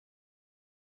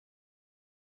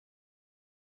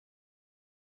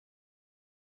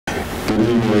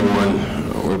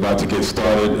get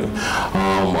started,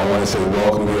 I want to say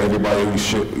welcome to everybody who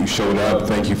showed up.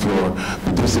 Thank you for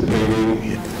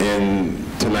participating in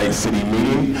tonight's city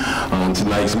meeting.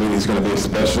 Tonight's meeting is going to be a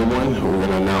special one. We're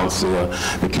going to announce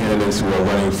the candidates who are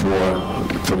running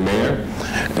for mayor,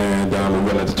 and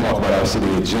we're going to talk about our city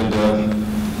agenda.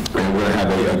 And we're going to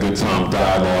have a good time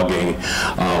dialoguing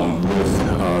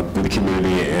with the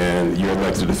community and your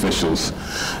elected officials.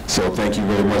 So thank you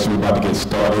very much. We're about to get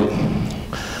started.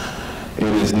 It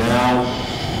is now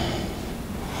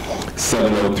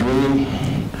 7:03,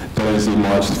 Thursday,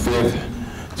 March 5th,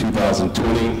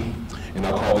 2020, and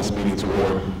I'll call this meeting to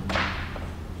order.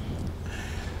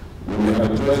 We will have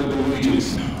the Pledge of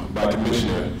Allegiance by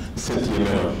Commissioner Cynthia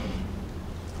Miller.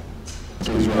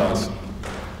 Please rise.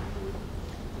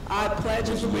 I pledge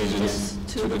allegiance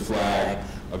to the flag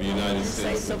of the United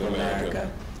States of America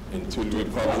and to the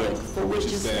republic for which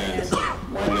it stands,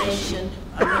 one nation,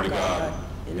 under God,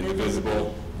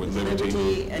 indivisible, with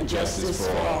liberty and justice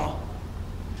for all.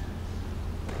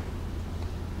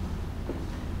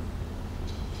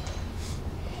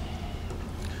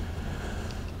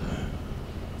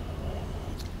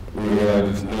 We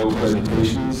have no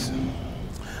presentations.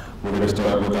 We're going to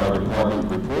start with our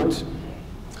department reports.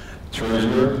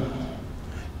 Treasurer,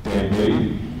 Dan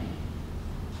Beatty.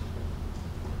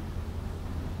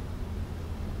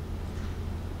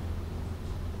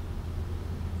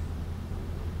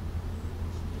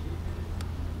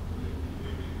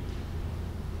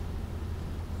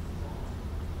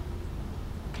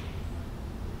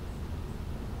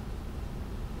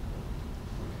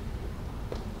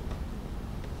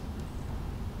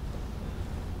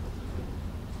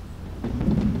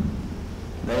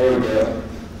 There we go.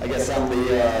 I guess I'm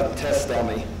the test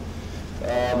dummy.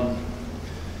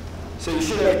 So you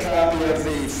should have a copy of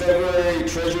the February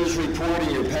Treasurer's Report in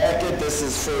your packet. This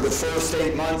is for the first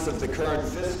 8 months of the current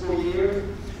fiscal year.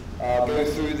 I'll go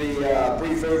through the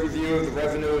brief overview of the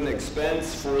revenue and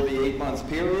expense for the 8-month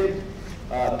period.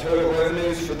 Total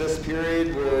revenues for this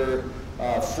period were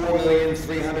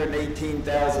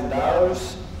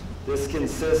 $4,318,000. This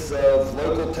consists of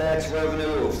local tax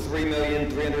revenue of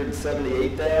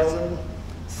 $3,378,000.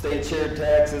 State share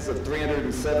taxes of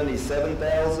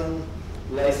 $377,000,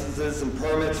 licenses and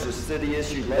permits for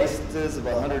city-issued licenses of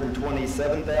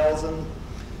 $127,000,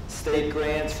 state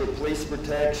grants for police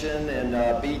protection and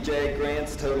BJ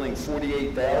grants totaling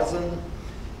 $48,000,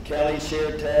 county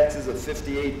share taxes of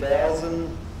 $58,000,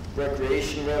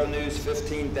 recreation revenues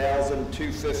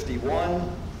 $15,251,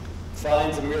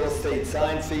 fines and real estate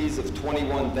sign fees of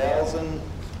 $21,000,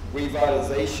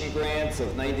 revitalization grants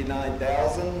of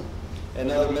 $99,000, and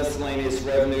other miscellaneous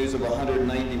revenues of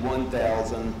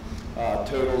 $191,000,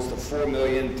 totals to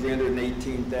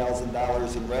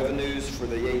 $4,318,000 in revenues for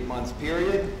the 8-month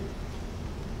period.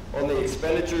 On the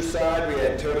expenditure side, we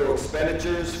had total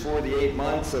expenditures for the 8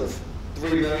 months of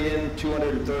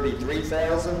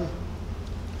 $3,233,000.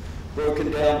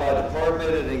 Broken down by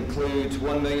department, it includes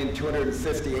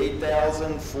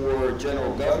 $1,258,000 for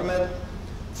general government,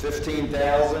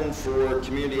 $15,000 for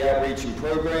community outreach and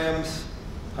programs,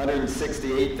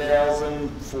 $168,000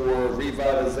 for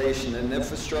revitalization and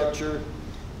infrastructure,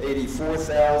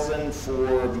 $84,000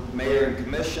 for mayor and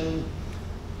commission,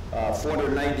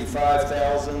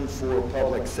 $495,000 for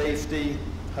public safety,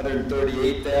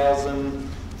 $138,000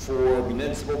 for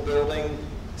municipal building,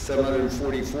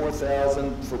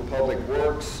 $744,000 for public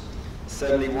works,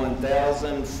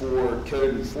 $71,000 for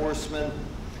code enforcement,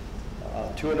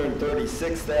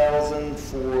 $236,000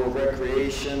 for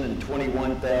recreation, and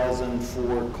 $21,000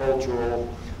 for cultural,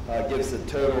 gives a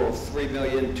total of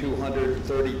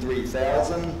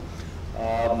 $3,233,000.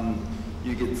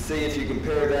 You can see if you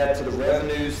compare that to the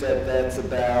revenues that's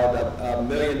about $1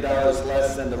 million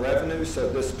less than the revenue. So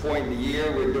at this point in the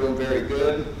year, we're doing very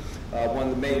good. One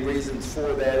of the main reasons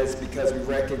for that is because we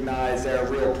recognize our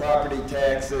real property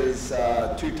taxes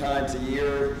 2 times a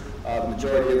year. The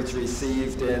majority of it's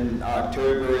received in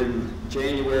October and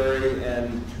January,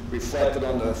 and reflected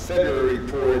on the February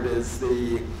report is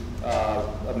the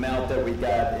amount that we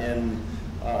got in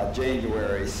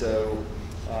January. So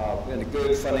in a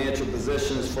good financial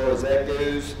position as far as that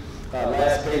goes.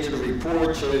 Last page of the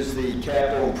report shows the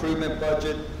capital improvement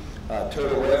budget.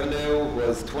 Total revenue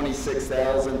was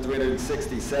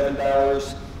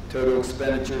 $26,367. Total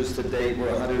expenditures to date were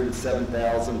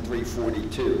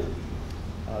 $107,342.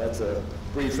 That's a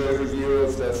brief overview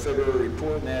of the February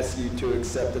report, and ask you to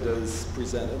accept it as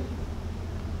presented.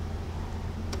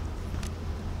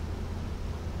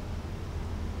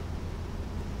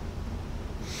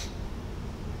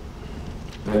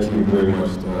 Thank you very much,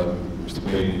 Mr.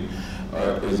 Payton.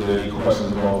 Is there any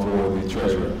questions at all for the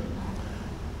treasurer?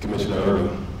 Commissioner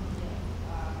Irving.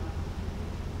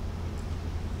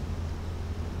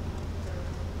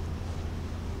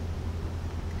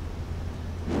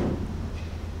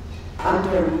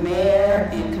 Under mayor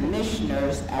and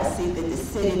commissioners, I see that the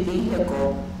city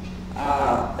vehicle,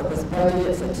 it was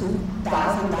budgeted for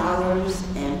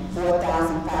 $2,000 and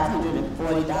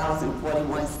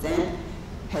 $4,540.41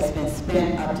 has been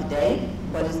spent up to date.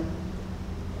 What is?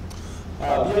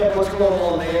 Yeah, what's going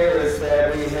on there is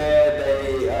that we had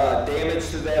a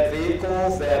damage to that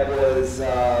vehicle that was,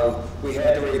 we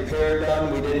had the repair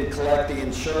done. We didn't collect the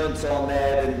insurance on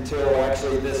that until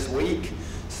actually this week.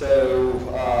 So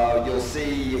you'll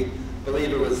see, I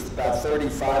believe it was about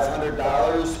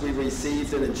 $3,500 we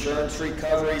received in insurance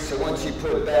recovery. So once you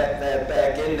put that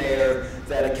back in there,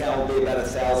 that account will be about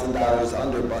 $1,000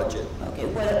 under budget. Okay,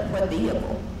 what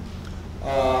vehicle?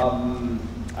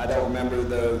 I don't remember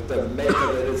the make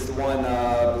of it. It's the one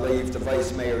I believe the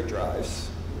vice mayor drives.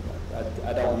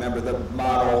 I don't remember the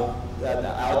model.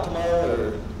 Altima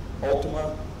or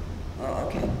Ultima? Oh,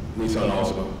 okay. Nissan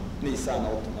Altima. Nissan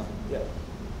Altima, yeah.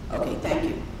 Okay, thank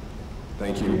you.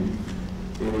 Thank you.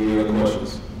 Any other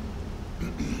questions?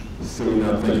 Seeing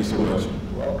none, thank you so much.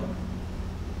 You're welcome.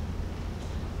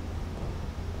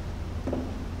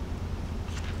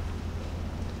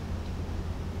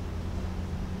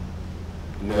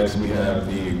 Next, we have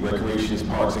the Recreations,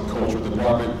 Parks, and Culture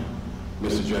Department,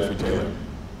 Mr. Jeffrey Taylor.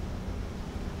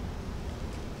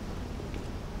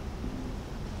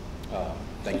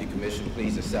 Thank you, Commission.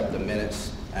 Please accept the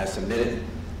minutes as submitted.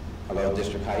 Hello,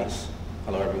 District Heights.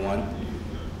 Hello, everyone.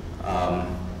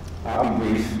 I'll be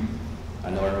brief. I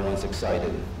know everyone's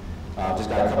excited. Just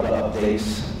got a couple of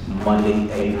updates. Monday,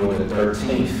 April the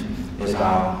 13th is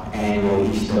our annual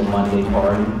Easter Monday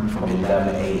party from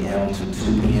 11 a.m. to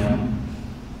 2 p.m.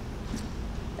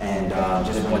 And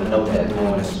just want to note that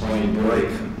during the spring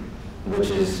break, which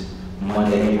is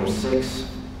Monday, April 6th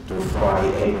through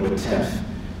Friday, April the 10th,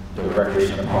 the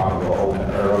recreation department will open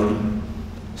early.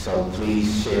 So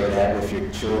please share that with your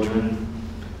children.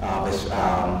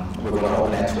 We're going to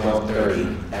open at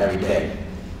 12:30 every day,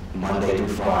 Monday through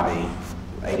Friday,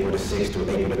 April the 6th through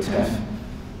April the 10th.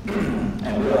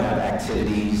 And we'll have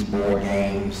activities, board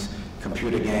games,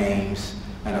 computer games,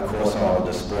 and of course all of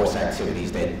the sports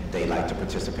activities that they like to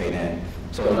participate in.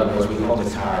 So in other words, we hope to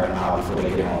tire them out before they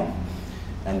get home.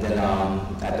 And then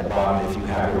at the bottom, if you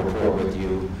have a report with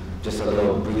you, just a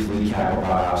little brief recap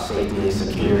about our safety and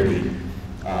security.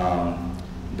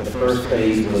 The first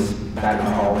phase was back in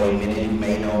the hallway. Many of you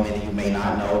may know, many of you may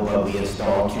not know, but we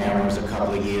installed cameras a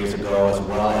couple of years ago, as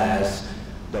well as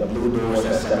the blue doors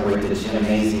that separate the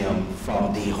gymnasium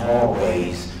from the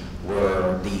hallways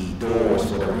were the doors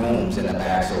for the rooms in the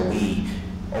back. So we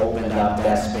opened up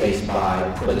that space by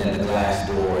putting in the glass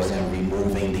doors and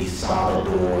removing the solid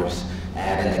doors,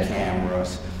 adding the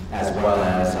cameras, as well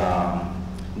as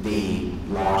the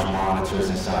large monitors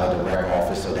inside of the rec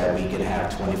office so that we can have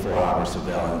 24-hour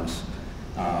surveillance,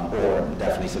 or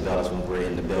definitely surveillance when we're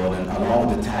in the building, along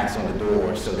with the tax on the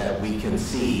doors so that we can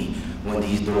see when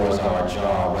these doors are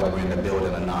ajar, whether we're in the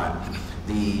building or not.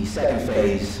 The second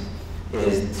phase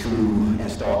is to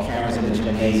install cameras in the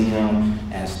gymnasium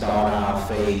and start our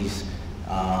phase,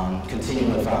 continue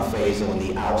with our phase on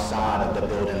the outside of the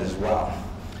building as well.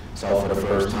 So for the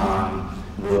first time,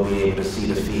 we'll be able to see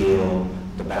the field,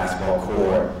 the basketball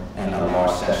court, and a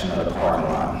large section of the parking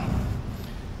lot.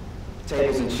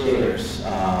 Tables and chairs.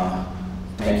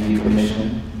 Thank you,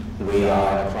 Commission. We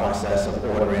are in the process of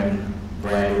ordering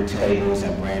brand new tables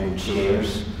and brand new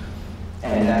chairs.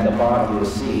 And at the bottom, you'll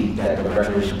see that the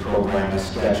recreation program is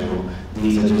scheduled.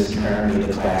 These are just currently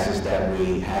the classes that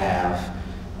we have.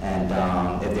 And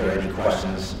if there are any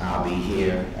questions, I'll be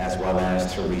here, as well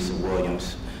as Teresa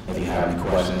Williams. If you have any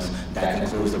questions, that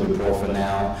concludes the report for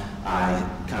now. I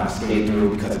kind of skated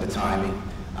through because of the timing.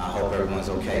 I hope everyone's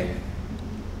okay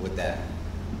with that.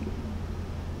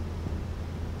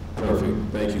 Perfect.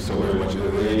 Thank you so very much.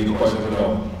 Are there any questions at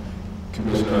all?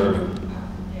 Commissioner Irvin.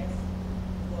 Yes.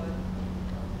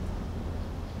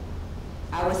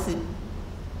 I would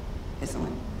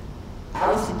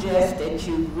suggest that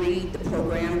you read the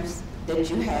programs that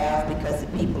you have, because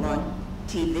the people on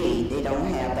TV, they don't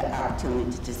have the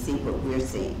opportunity to see what we're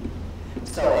seeing.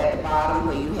 So at the bottom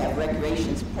where you have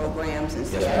recreations programs and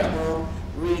schedule,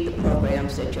 read the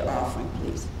programs that you're offering,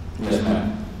 please. Yes,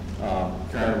 ma'am.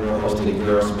 Currently we're hosting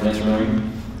Girls Mentoring.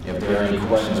 If there are any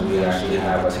questions, we actually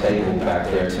have a table back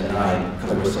there tonight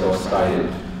because we're so excited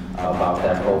about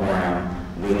that program.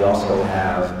 We also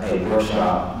have a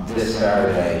workshop this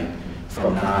Saturday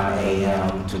from 9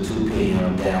 a.m. to 2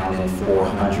 p.m. down in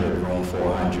 400, room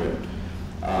 400.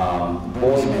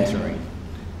 Boys Mentoring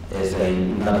is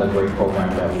another great program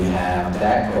that we have.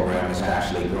 That program is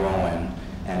actually growing,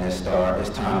 and it's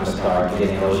time to start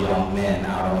getting those young men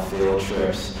out on field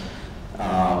trips.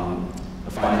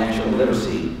 financial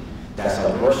literacy. That's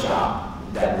a workshop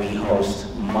that we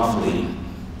host monthly,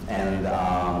 and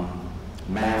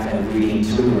math and reading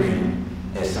tutoring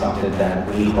is something that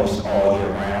we host all year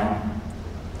round.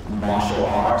 Martial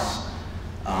arts,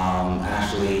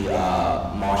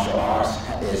 martial arts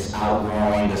is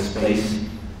outgrowing the space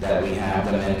that we have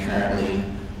them in currently,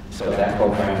 so that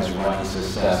program is running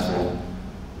successful.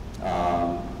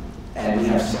 And we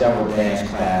have several dance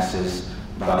classes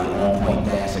by the On Point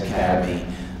Dance Academy.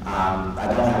 I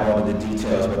don't have all of the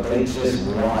details, but they just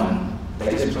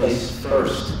placed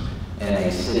first in a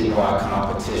citywide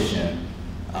competition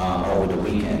over the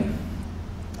weekend.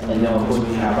 And of course,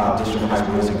 we have our District High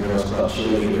Boys and Girls Club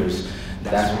cheerleaders.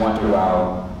 That's run through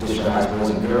our District High Boys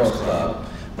and Girls Club,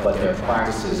 but their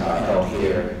practices are held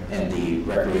here in the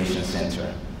Recreation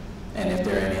Center. And if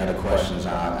there are any other questions,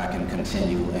 I can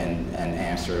continue and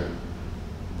answer.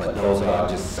 But those are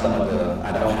just some of the,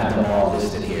 I don't have them all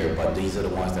listed here, but these are the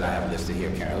ones that I have listed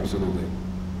here, Karen. Absolutely.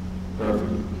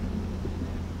 Perfect.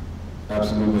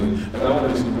 Absolutely. And I want to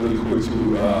mention really quick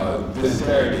too, this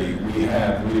Saturday we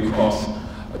have Read Across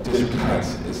District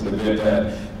Heights. It's an event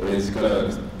that is going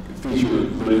to feature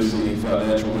literacy,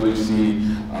 financial literacy,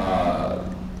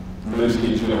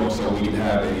 literacy in general, so we can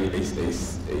have a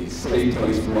safe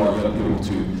place for our young people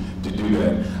to do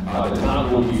that. The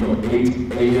time will be from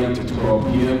 8 a.m. to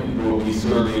 12 p.m. We'll be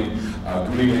serving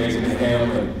green eggs and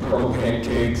ham and purple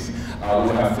pancakes. We'll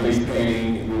have face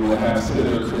painting. We will have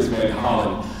Senator Chris Van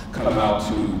Hollen come out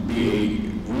to be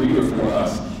a reader for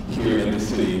us here in the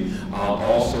city.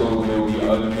 Also, there will be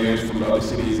other mayors from other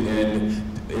cities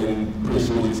in Prince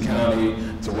George's County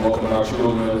to welcome our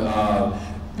children.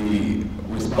 The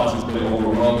response has been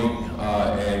overwhelming,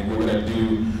 and we're going to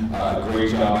do a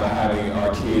great job of having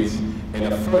our kids in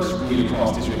the first Read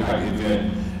Across District Heights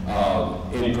event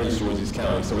in Prince George's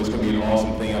County. So it's going to be an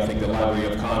awesome thing. I think the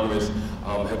Library of Congress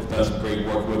have done some great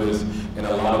work with us, and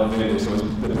a lot of vendors. So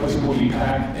the place will be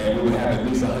packed, and we will have at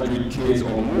least 100 kids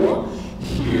or more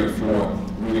here for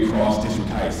Read Across District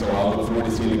Heights. So I look forward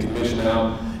to seeing the commission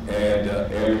out and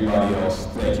everybody else.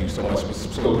 Thank you so much.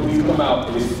 So please come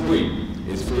out. It's free.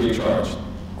 It's free of charge.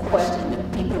 Question,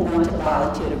 if people want to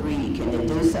volunteer to read, can they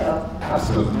do so?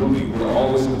 Absolutely. We're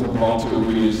always looking for volunteer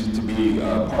readers to be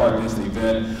part of this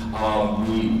event.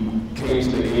 We came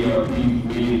to the ARP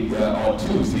meeting on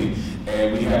Tuesday,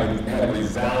 and we had a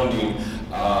resounding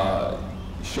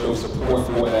show of support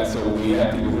for that, so we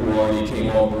have people who already came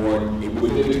on board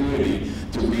within the community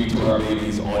to read to our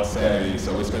babies on Saturday.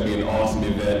 So it's going to be an awesome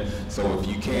event. So if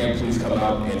you can, please come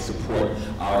out and support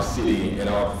our city and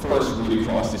our first Read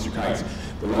Across District Heights.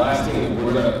 The last thing,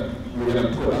 we're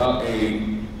gonna put up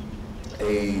a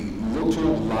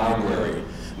little library.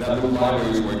 Now, little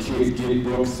libraries where kids get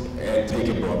books and take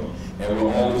a book, and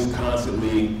we'll always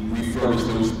constantly refurbish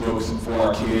those books for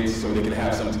our kids so they can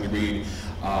have something to read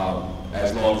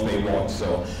as long as they want.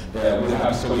 So we'll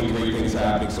have so many great things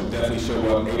happening. So definitely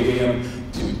show up 8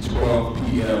 a.m. to 12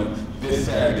 p.m. this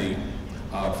Saturday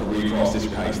for Read Across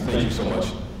District Heights. Thank you so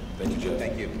much. Thank you, Jeff.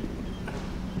 Thank you.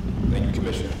 Thank you,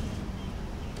 Commissioner.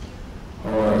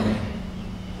 All right.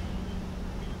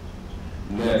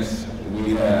 Next,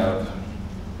 we have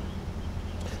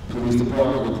Police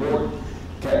Department report,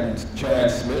 Captain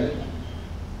Chad Smith.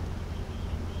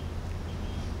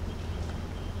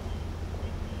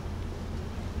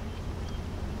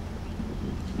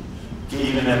 Good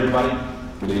evening, everybody.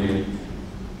 Good evening.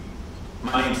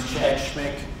 My name is Chad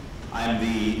Schmick. I'm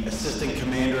the Assistant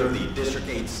Commander of the District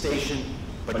 8 Station,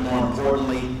 but more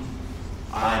importantly,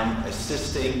 I'm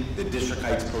assisting the District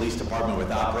Heights Police Department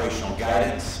with operational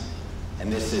guidance, and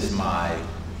this is my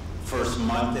first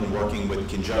month in working with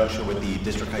conjunction with the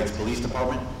District Heights Police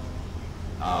Department.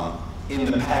 In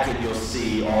the packet, you'll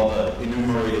see all the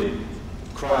enumerated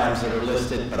crimes that are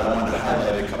listed, but I want to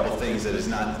highlight a couple things that is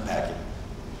not in the packet.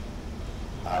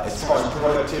 As far as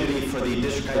productivity for the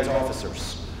District Heights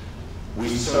officers, we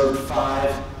served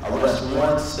 5 arrest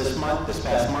warrants this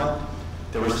past month.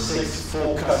 There were 6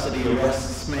 full custody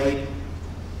arrests made.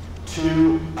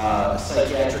 2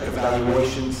 psychiatric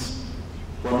evaluations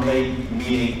were made,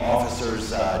 meaning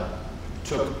officers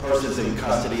took persons in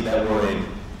custody that were in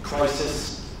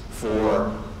crisis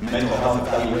for mental health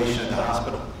evaluation at the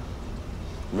hospital.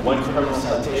 1 criminal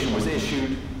citation was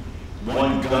issued.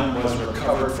 1 gun was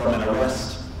recovered from an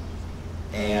arrest,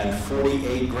 and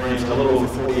 48 grams, a little over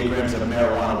 48 grams of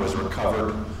marijuana was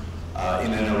recovered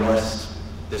in an arrest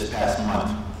this past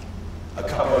month. A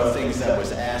couple of things that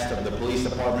was asked of the police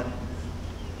department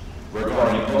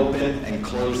regarding open and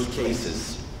closed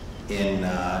cases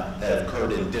that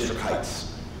occurred in District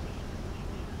Heights.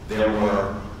 There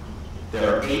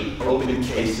are 8 open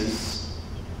cases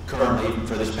currently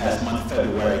for this past month,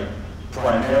 February.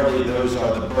 Primarily, those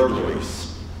are the burglaries.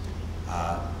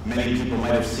 Many people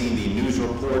might have seen the news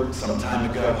report some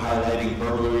time ago highlighting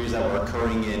burglaries that were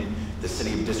occurring in the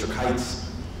city of District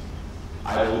Heights.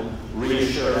 I will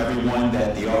reassure everyone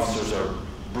that the officers are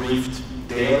briefed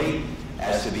daily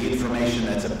as to the information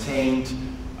that's obtained,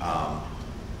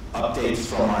 updates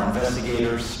from our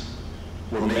investigators.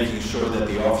 We're making sure that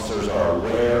the officers are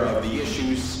aware of the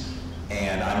issues,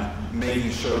 and I'm making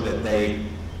sure that they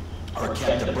are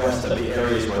kept abreast of the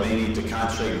areas where they need to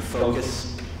concentrate and focus.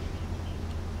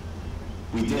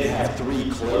 We did have 3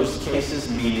 closed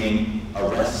cases, meaning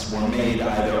arrests were made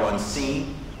either on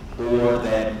scene or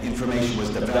that information was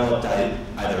developed,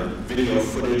 either video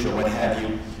footage or what have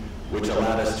you, which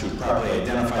allowed us to properly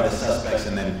identify the suspects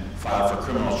and then file for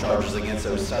criminal charges against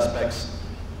those suspects.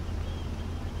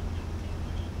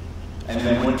 And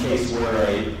then one case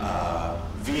where a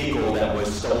vehicle that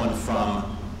was stolen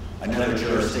from another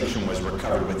jurisdiction was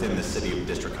recovered within the city of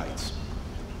District Heights.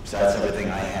 So that's everything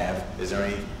I have. Is there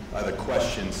any other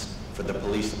questions for the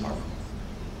police department?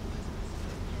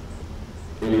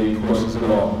 Any questions at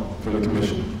all for the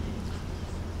commission?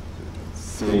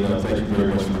 Seeing none, thank you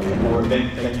very much for the report.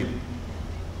 Thank you.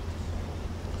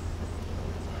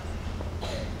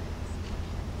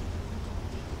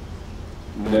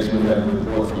 Next, we have a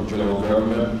report from General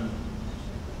Government.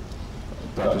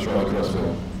 Dr. Charlotte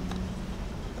Cresswell.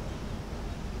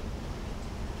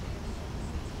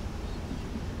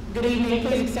 Good evening.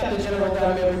 Please accept the General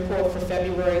Government Report for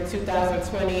February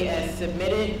 2020 as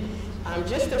submitted.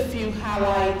 Just a few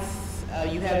highlights.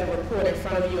 You have the report in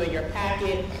front of you in your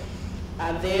packet.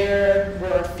 There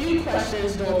were a few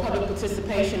questions during public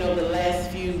participation over the last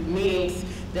few meetings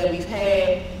that we've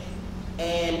had,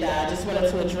 and I just wanted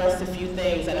to address a few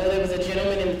things. I know there was a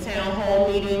gentleman in the town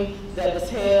hall meeting that was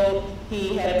held.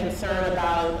 He had a concern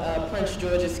about Prince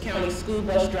George's County school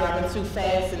bus driving too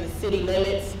fast in the city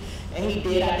limits, and he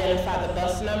did identify the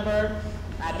bus number.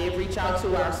 I did reach out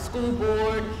to our school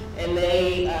board, and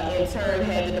they in turn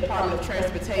had the Department of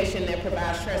Transportation that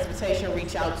provides transportation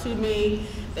reach out to me.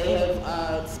 They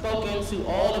have spoken to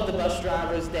all of the bus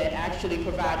drivers that actually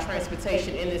provide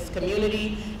transportation in this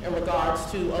community in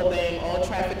regards to obeying all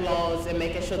traffic laws and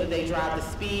making sure that they drive the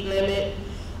speed limit.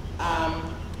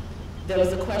 There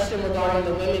was a question regarding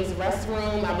the women's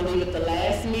restroom, I believe at the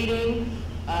last meeting,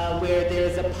 where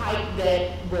there's a pipe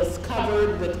that was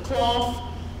covered with cloth.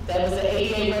 That was an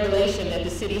ADA regulation that the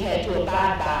city had to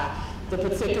abide by. The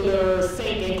particular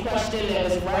sink in question that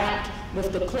was wrapped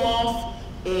with the cloth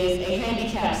is a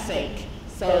handicap sink.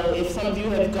 So if some of you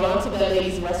have gone to that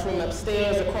ladies' restroom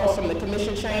upstairs across from the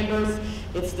commission chambers,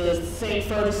 it's the sink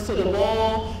furthest to the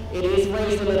wall. It is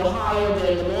raised a little higher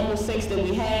than the normal sinks that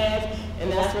we have,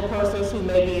 and that's for persons who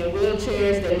may be in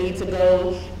wheelchairs that need to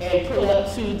go and pull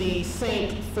up to the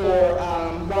sink for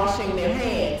washing their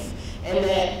hands. And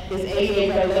that is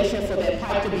ADA regulation for that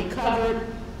pipe to be covered.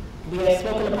 We have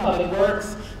spoken to Public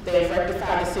Works. They have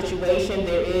rectified the situation.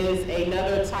 There is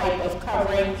another type of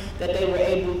covering that they were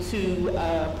able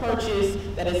to purchase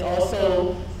that is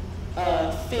also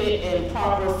fit and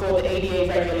proper for the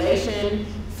ADA regulation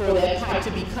for that pipe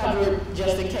to be covered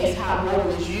just in case hot water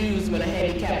is used when a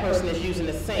handicapped person is using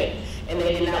the sink. And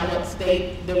they did not want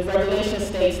the regulation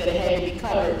states that it had to be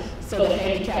covered so the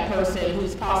handicapped person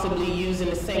who's possibly using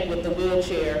the sink with the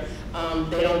wheelchair,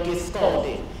 they don't get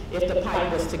scalded if the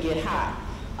pipe was to get hot.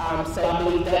 So I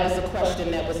believe that was a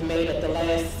question that was made at the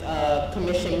last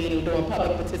commission meeting during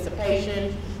public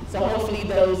participation. So hopefully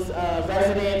those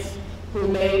residents who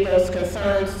made those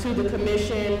concerns to the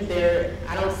commission,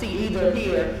 I don't see either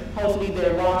here. Hopefully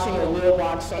they're watching or will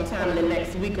watch sometime in the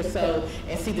next week or so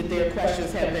and see that their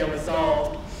questions have been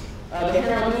resolved. The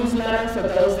Herald newsletter for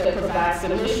those that provide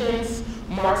submissions.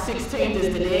 March 16th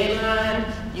is the deadline.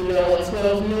 You know, at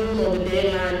 12 noon on the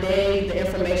deadline day, the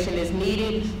information is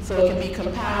needed so it can be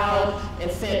compiled and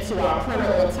sent to our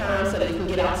printer on time so that it can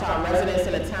get out to our residents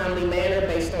in a timely manner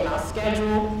based on our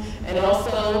schedule. And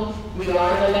also, we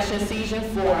are in election season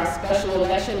for our special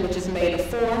election, which is May the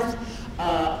 4th.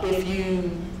 If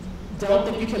you don't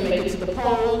think you can make it to the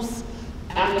polls,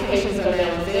 applications are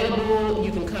now available.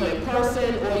 You can come in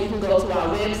person or you can go to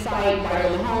our website right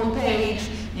on the home page.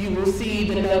 You will see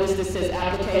the notice that says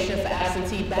application for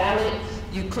absentee ballot.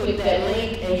 You click that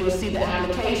link and you'll see the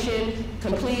application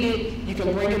completed. You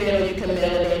can bring it in or you can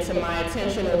mail it in to my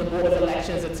attention or the Board of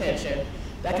Elections' attention.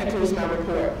 That concludes my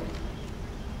report.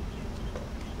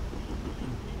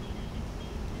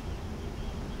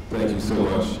 Thank you so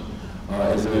much.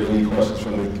 Is there any questions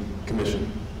from the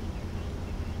commission?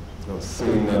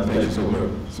 Seeing none, thank you so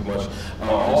much.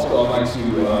 Also, I'd like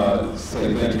to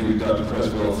say thank you, Dr.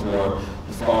 Cresswell, for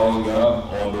the following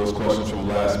up on those questions from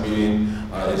last meeting.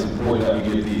 It's important that we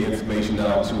get the information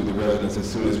out to the residents as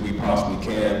soon as we possibly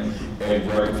can and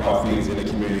rectify things in the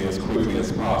community as quickly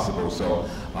as possible. So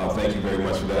thank you very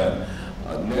much for that.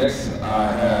 Next,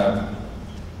 I have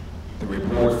the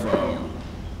report from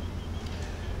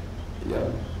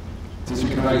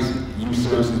District Heights Youth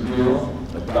Services Bureau,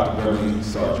 Dr. Beverly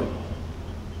Sargent.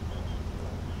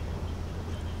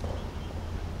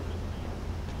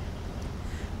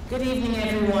 Good evening,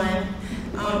 everyone.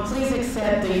 Please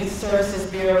accept the Youth Services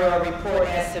Bureau report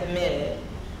as submitted.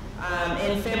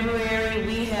 In February,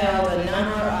 we held a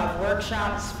number of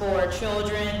workshops for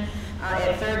children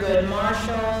at Thurgood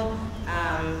Marshall.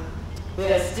 We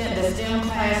had the STEM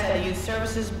class at the Youth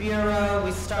Services Bureau.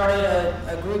 We started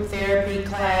a group therapy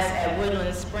class at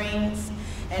Woodland Springs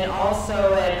and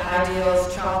also at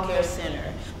Ideals Child Care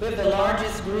Center. We have the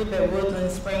largest group at Woodland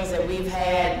Springs that we've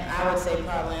had, I would say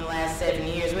probably in the last 7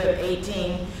 years. We have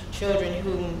 18 children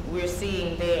whom we're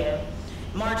seeing there.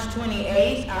 March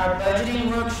 28th, our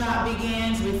budgeting workshop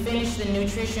begins. We finished the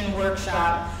nutrition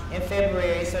workshop in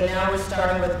February, so now we're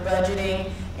starting with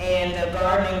budgeting, and the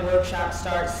gardening workshop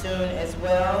starts soon as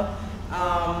well.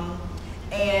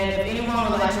 And if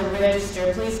anyone would like to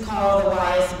register, please call the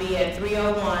YSB at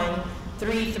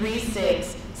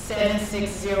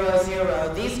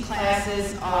 301-336-7600. These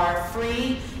classes are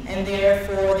free and they're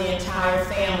for the entire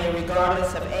family,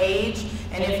 regardless of age.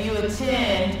 And if you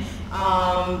attend,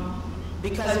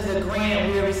 because of the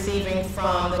grant we're receiving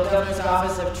from the Governor's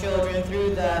Office of Children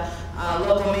through the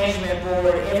local management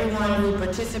board, everyone who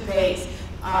participates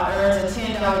earns a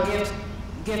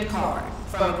 $10 gift card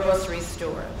from a grocery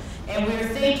store. And we're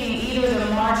thinking either the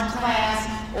March class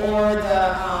or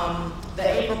the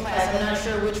April class, I'm not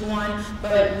sure which one,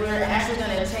 but we're actually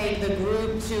going to take the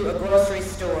group to a grocery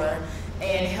store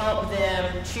and help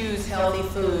them choose healthy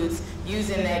foods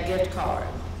using that gift card.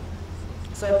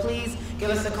 So please give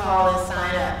us a call and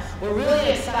sign up. We're really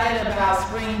excited about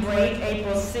spring break,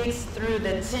 April 6th through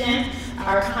the 10th.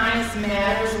 Our Kindness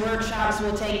Matters workshops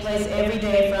will take place every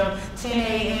day from 10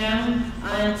 a.m.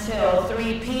 until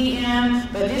 3 p.m.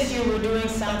 But this year we're doing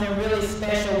something really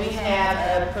special. We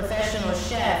have a professional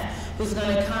chef who's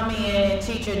going to come in and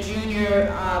teach a junior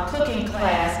cooking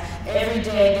class every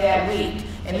day that week.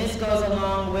 And this goes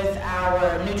along with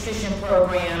our nutrition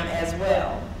program as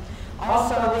well.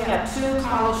 Also, we have 2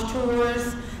 college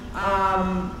tours,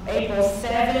 April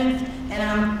 7th, and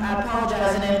I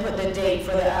apologize I didn't put the date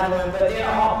for the other one, but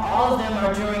all of them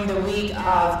are during the week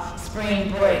of spring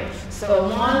break. So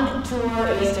one tour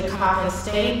is to Coppin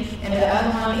State, and the other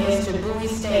one is to Bowie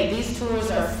State. These tours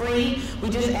are free. We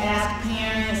just ask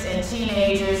parents and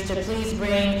teenagers to please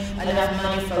bring enough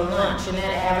money for lunch, and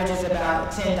that averages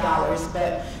about $10.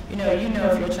 But you know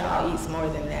if your child eats more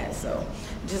than that, so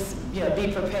just be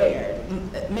prepared.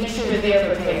 Make sure that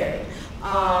they're prepared.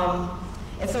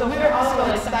 And so we're also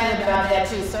excited about that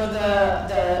too. So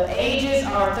the ages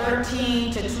are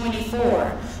 13 to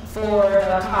 24 for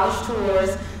the college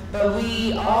tours, but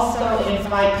we also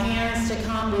invite parents to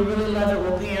come. We really love it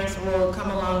when parents will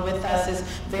come along with us. It's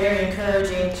very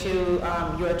encouraging to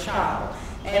your child.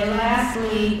 And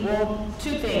lastly, well,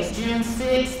 2 things. June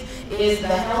 6th is the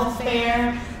health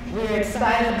fair. We're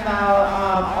excited about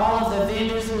all of the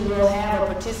vendors who will have or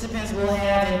participants will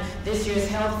have in this year's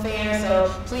health fair, so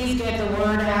please get the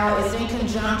word out. It's in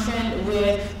conjunction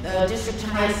with the District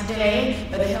Heights Day,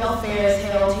 but the health fair is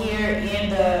held here in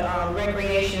the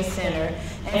Recreation Center.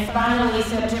 And finally,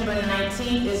 September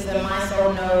 19th is the My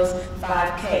Soul Knows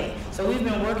 5K. So we've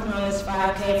been working on this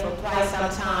 5K for quite some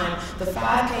time. The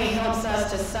 5K helps us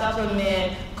to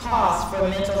supplement costs for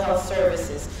mental health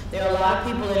services. There are a lot of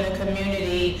people in the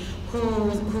community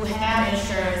who have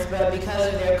insurance, but because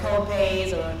of their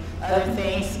co-pays or other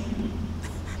things,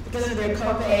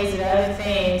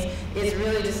 it's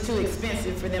really just too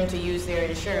expensive for them to use their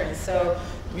insurance. So,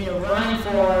 running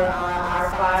for our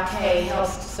 5K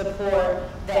helps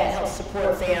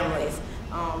support families.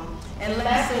 And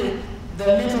lastly, the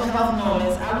mental health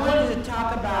moments. I wanted to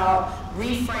talk about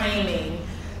reframing.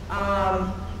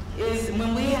 Is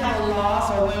when we have a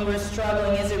loss or when we're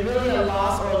struggling, is it really a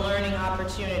loss or a learning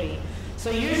opportunity? So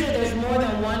usually there's more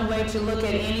than one way to look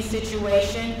at any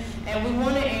situation, and we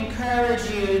want to encourage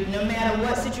you, no matter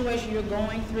what situation you're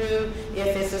going through,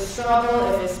 if it's a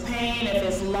struggle, if it's pain, if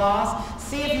it's loss,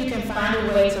 see if you can find a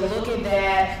way to look at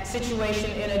that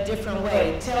situation in a different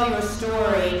way. Tell your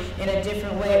story in a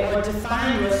different way, or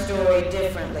define your story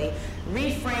differently.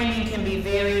 Reframing can be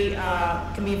very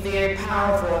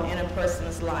powerful in a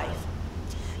person's life.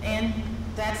 And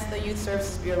that's the Youth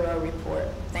Services Bureau report.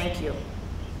 Thank you.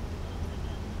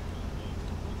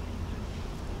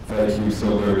 Thank you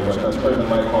so very much. I turned the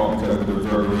mic off because of the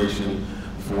reverberation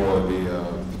for all the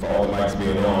mics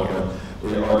being on.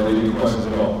 But are there any questions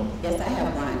at all? Yes, I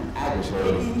have one. I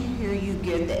didn't hear you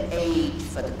give the age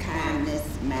for the Kindness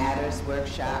Matters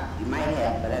workshop. You might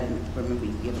have, but I didn't remember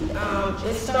you giving the age.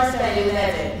 It starts at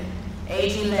 11,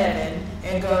 age 11,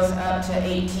 and goes up to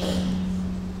 18.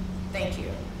 Thank you.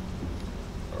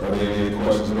 Are there any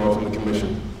questions at all from the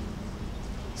commission?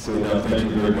 Seeing none, thank you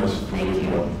very much for your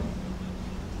report.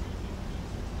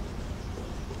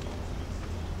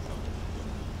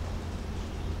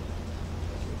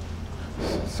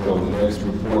 So the next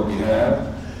report we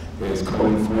have is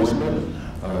code enforcement,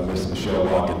 Ms. Michelle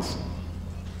Watkins.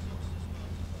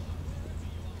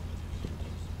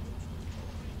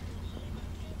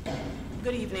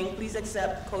 Good evening. Please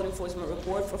accept code enforcement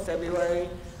report for February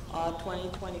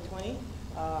 2020.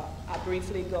 I'll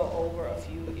briefly go over a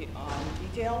few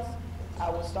details.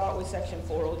 I will start with section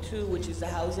 402, which is the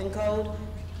housing code.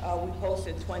 We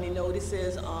posted 20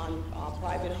 notices on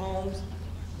private homes.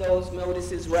 Those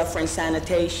notices reference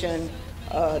sanitation,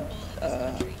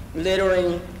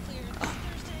 littering,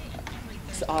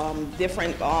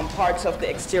 different parts of the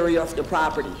exterior of the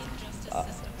property.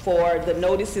 For the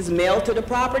notices mailed to the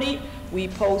property, we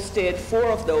posted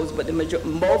 4 of those, but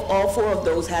all 4 of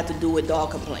those had to do with dog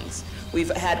complaints.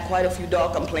 We've had quite a few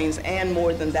dog complaints and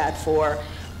more than that for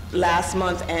last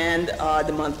month and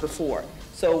the month before.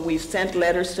 So we've sent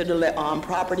letters to the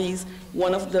properties.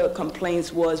 One of the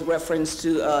complaints was reference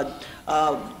to a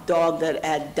dog that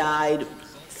had died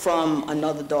from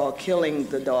another dog killing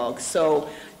the dog. So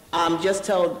just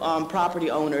tell property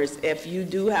owners, if you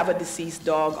do have a deceased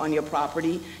dog on your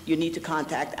property, you need to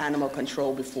contact animal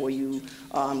control before you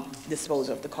dispose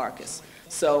of the carcass.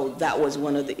 So that was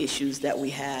one of the issues that we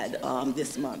had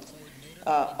this month.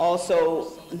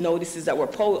 Also, notices that were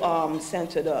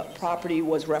sent to the property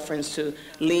was reference to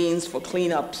liens for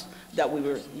cleanups that we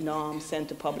were sent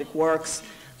to Public Works.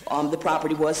 The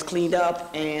property was cleaned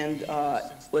up and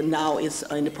now is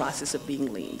in the process of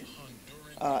being liened.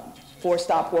 4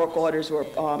 stop work orders were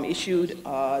issued.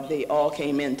 They all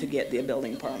came in to get their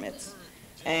building permits.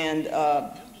 And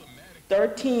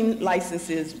 13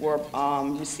 licenses were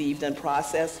received and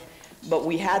processed, but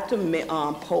we had to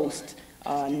post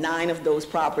 9 of those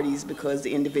properties because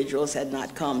the individuals had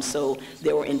not come, so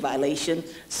they were in violation.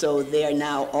 So they are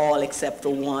now all except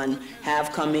for 1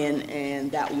 have come in,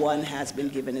 and that 1 has been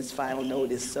given its final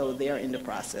notice, so they are in the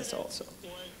process also.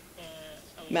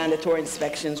 Mandatory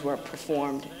inspections were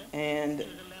performed, and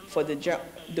for the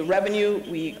revenue,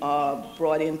 we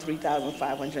brought in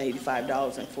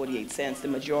 $3,585.48. The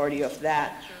majority of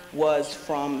that was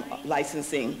from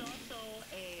licensing.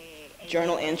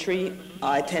 Journal entry,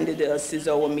 I attended a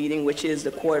CISOA meeting, which is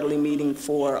the quarterly meeting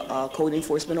for code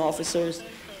enforcement officers.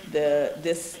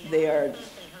 They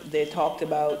talked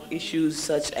about issues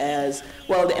such as,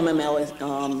 well, the MML is,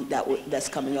 that's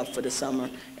coming up for the summer,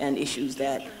 and issues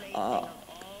that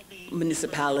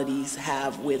municipalities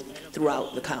have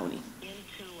throughout the county.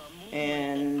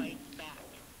 And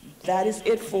that is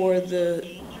it for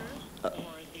the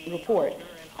report.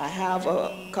 I have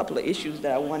a couple of issues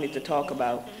that I wanted to talk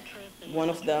about. One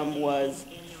of them was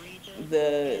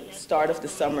the start of the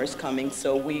summer is coming,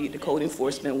 so the code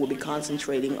enforcement will be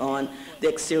concentrating on the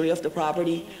exterior of the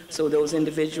property. So those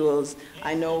individuals,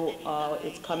 I know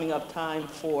it's coming up time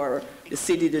for the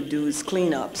city to do its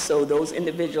cleanup. So those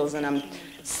individuals, and I'm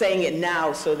saying it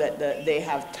now so that they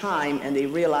have time and they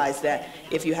realize that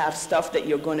if you have stuff that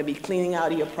you're going to be cleaning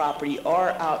out of your property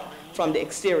or out from the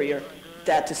exterior,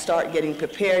 that to start getting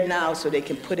prepared now so they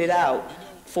can put it out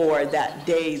for that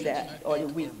day or the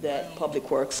week that Public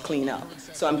Works clean up.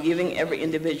 So I'm giving every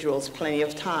individual plenty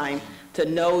of time to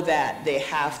know that they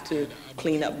have to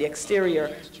clean up the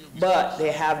exterior, but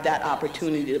they have that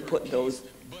opportunity to put those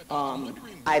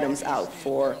items out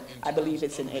for, I believe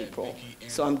it's in April.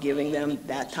 So I'm giving them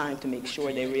that time to make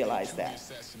sure they realize that.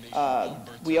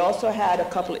 We also had a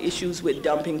couple of issues with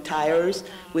dumping tires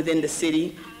within the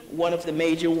city. One of the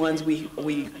major ones,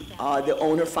 the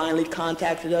owner finally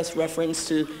contacted us reference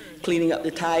to cleaning up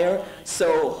the tire.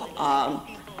 So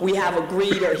we have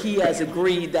agreed, or he has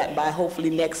agreed, that by hopefully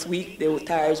next week the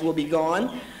tires will be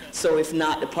gone. So if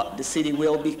not, the city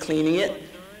will be cleaning it.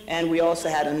 And we also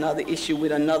had another issue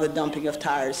with another dumping of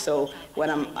tires. So what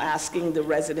I'm asking the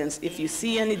residents, if you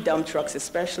see any dump trucks,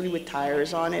 especially with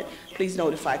tires on it, please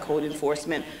notify code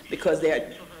enforcement, because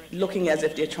they're looking as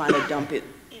if they're trying to dump it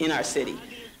in our city.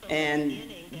 And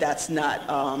that's not,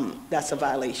 that's a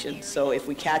violation. So if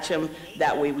we catch them,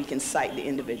 that way we can cite the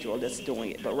individual that's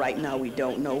doing it. But right now, we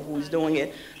don't know who's doing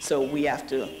it, so we have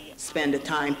to spend the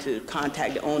time to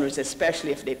contact the owners,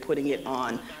 especially if they're putting it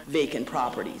on vacant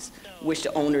properties, which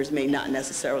the owners may not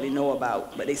necessarily know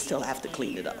about, but they still have to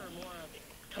clean it up.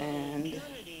 And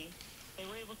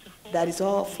that is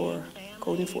all for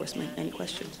code enforcement. Any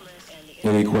questions?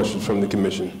 Any questions from the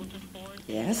commission?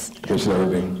 Yes. Commissioner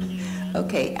Irving.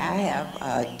 Okay, I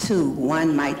have two.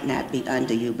 One might not be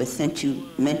under you, but since you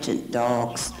mentioned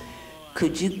dogs,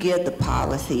 could you give the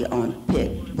policy on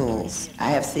pit bulls? I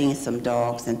have seen some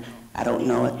dogs, and I don't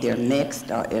know if they're mixed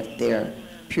or if they're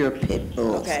pure pit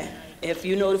bulls. Okay. If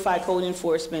you notify code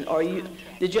enforcement, or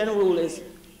the general rule is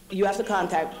you have to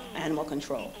contact animal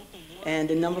control. And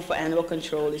the number for animal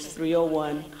control is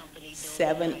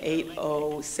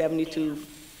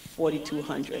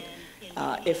 301-780-724200.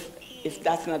 If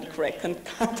that's not correct,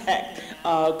 contact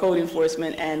code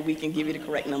enforcement and we can give you the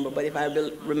correct number. But if I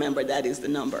remember, that is the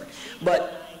number.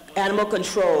 But animal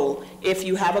control, if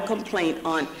you have a complaint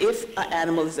on if an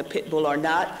animal is a pit bull or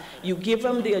not, you give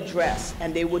them the address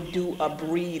and they would do a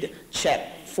breed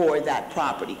check for that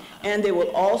property. And they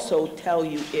will also tell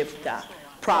you if the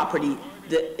property,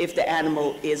 if the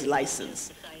animal is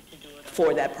licensed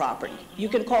for that property. You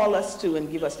can call us too and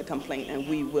give us the complaint and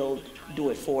we will do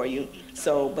it for you.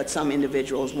 So, but some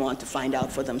individuals want to find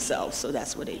out for themselves, so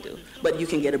that's what they do. But you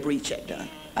can get a breed check done.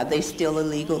 Are they still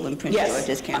illegal in Prince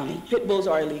George's County? Pit bulls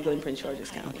are illegal in Prince George's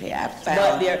County. Okay, I But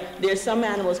found... there's some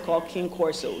animals called King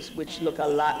Corsos, which look a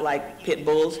lot like pit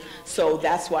bulls, so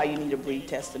that's why you need a breed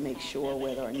test to make sure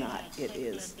whether or not it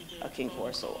is a King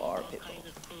Corso or a pit bull.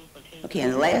 Okay,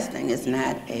 and the last thing is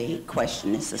not a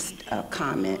question, it's a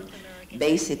comment.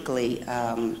 Basically,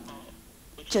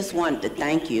 just wanted to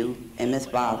thank you and Ms.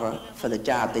 Barbara for the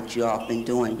job that you all have been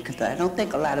doing, because I don't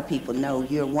think a lot of people know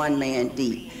you're one man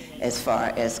deep as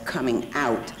far as coming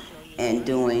out and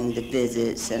doing the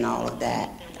visits and all of that.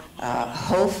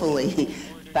 Hopefully,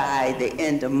 by the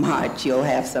end of March, you'll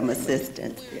have some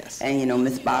assistance. Yes. And you know,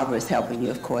 Ms. Barbara is helping you,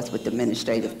 of course, with the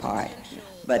administrative part.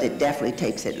 But it definitely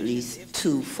takes at least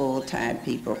 2 full-time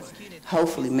people,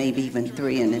 hopefully maybe even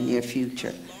 3 in the near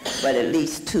future, but at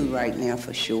least 2 right now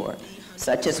for sure. So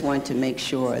I just wanted to make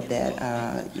sure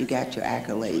that you got your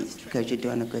accolades, because you're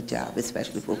doing a good job,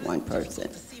 especially for one person.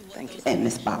 Thank you. And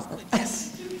Ms. Barbara.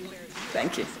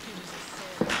 Thank you.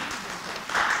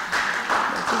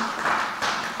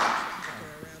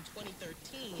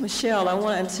 Michelle, I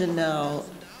wanted to know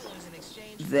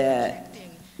that,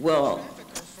 well,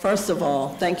 first of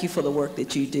all, thank you for the work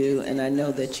that you do, and I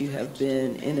know that you have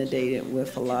been inundated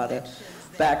with a lot of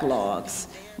backlogs.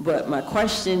 But my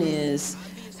question is,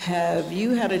 have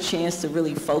you had a chance to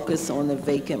really focus on the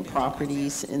vacant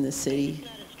properties in the city?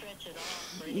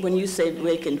 When you say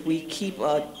vacant, we keep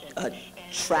a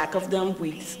track of them.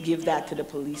 We give that to the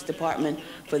police department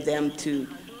for them to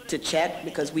check,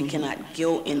 because we cannot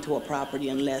go into a property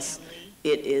unless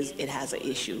it has an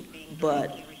issue.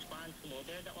 But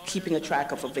keeping a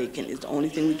track of a vacant is the only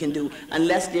thing we can do.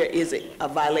 Unless there is a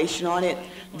violation on it,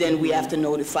 then we have to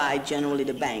notify generally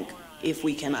the bank if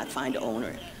we cannot find the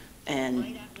owner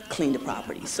and clean the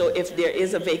property. So if there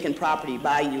is a vacant property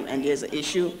by you and there's an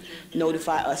issue,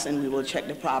 notify us and we will check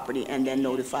the property and then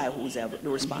notify who's ever the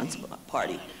responsible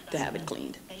party to have it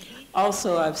cleaned.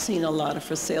 Also, I've seen a lot of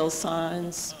for sale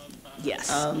signs. Yes.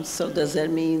 So does that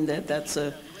mean that that's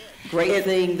a great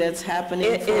thing that's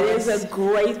happening for us? It is a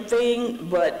great thing,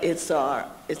 but it's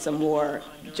a more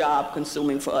job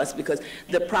consuming for us, because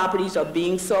the properties are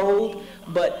being sold,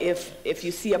 but if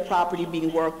you see a property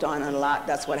being worked on a lot,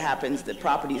 that's what happens. The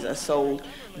properties are sold,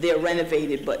 they're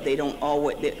renovated, but they don't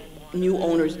always, the new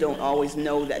owners don't always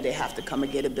know that they have to come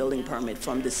and get a building permit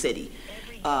from the city.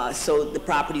 So the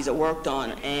properties are worked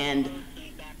on and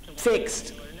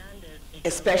fixed,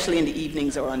 especially in the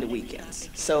evenings or on the weekends.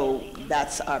 So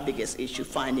that's our biggest issue,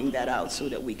 finding that out so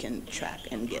that we can track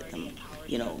and get them,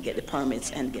 you know, get the permits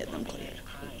and get them cleared.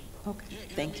 Okay,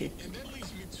 thank you.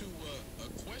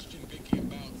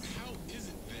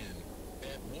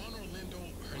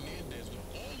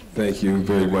 Thank you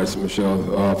very much,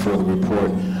 Michelle, for the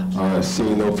report.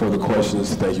 Seeing no further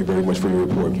questions, thank you very much for your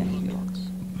report.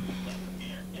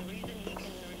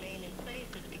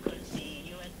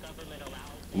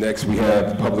 Next, we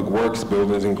have Public Works,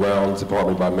 Buildings and Grounds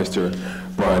Department by Mr.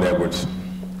 Brian Edwards.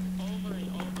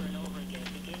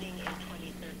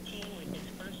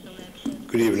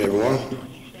 Good evening, everyone.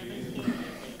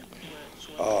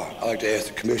 I'd like to ask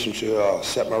the commission to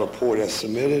accept my report as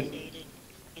submitted.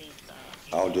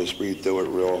 I'll just read through it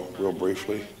real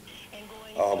briefly.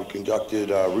 We conducted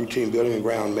routine building and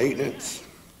ground maintenance,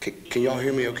 Can y'all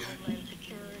hear me okay?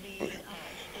 Okay.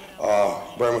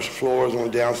 Burnished floors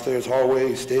on downstairs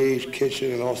hallway, stage,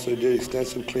 kitchen, and also did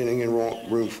extensive cleaning in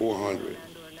room 400.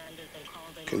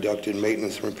 Conducted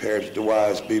maintenance and repairs at the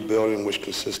YSB building, which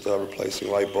consists of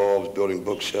replacing light bulbs, building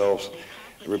bookshelves,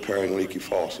 and repairing leaky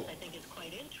faucet.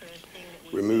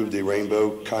 Removed the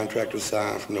rainbow contractor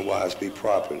sign from the YSB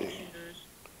property.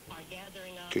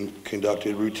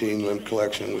 Conducted routine limb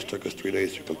collection, which took us 3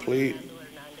 days to complete.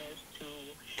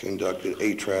 Conducted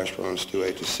 8 trash runs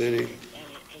throughout the city.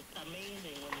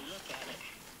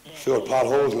 Filled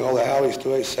potholes in all the alleys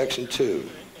throughout Section 2.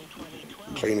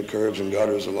 Cleaned the curbs and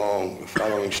gutters along the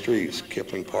following streets: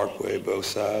 Kipling Parkway, both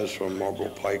sides from Marlboro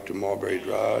Pike to Mulberry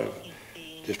Drive.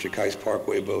 District Heights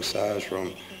Parkway, both sides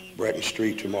from Breton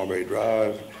Street to Mulberry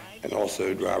Drive, and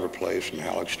also Driver Place from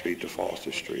Halleck Street to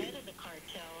Foster Street.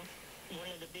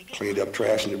 Cleaned up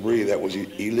trash and debris that was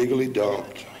illegally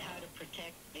dumped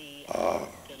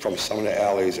from some of the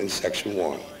alleys in Section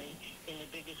 1.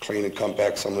 Clean and cut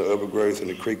back some of the overgrowth in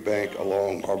the creek bank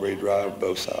along Mulberry Drive,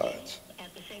 both sides.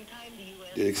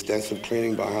 Did extensive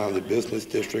cleaning behind the business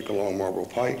district along Marlboro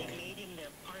Pike.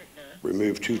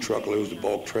 Removed 2 truckloads of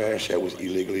bulk trash that was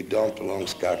illegally dumped along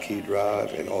Sky Key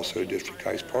Drive and also District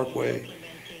Heights Parkway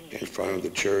in front of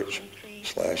the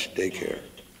church/daycare.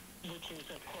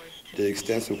 Did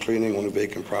extensive cleaning on the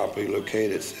vacant property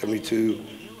located at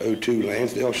 7202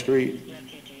 Lansdale Street,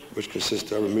 which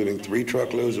consists of removing 3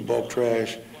 truckloads of bulk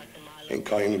trash and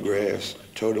cutting the grass.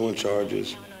 Total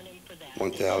charges,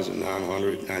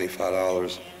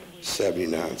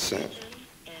 $1,995.79.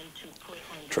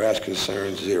 Trash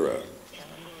concerns, 0.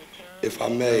 If I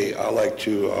may, I'd like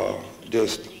to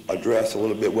just address a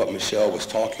little bit what Michelle was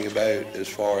talking about as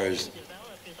far as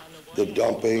the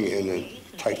dumping and the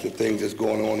types of things that's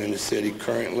going on in the city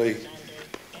currently.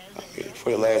 I mean,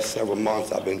 for the last several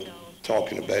months, I've been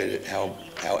talking about it, how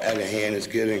out of hand it's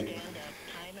getting.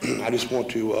 I just want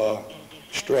to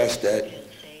stress that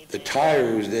the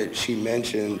tires that she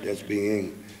mentioned that's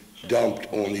being dumped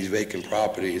on these vacant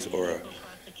properties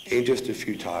ain't just a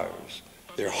few tires.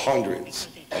 There are hundreds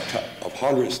of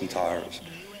hundreds of tires.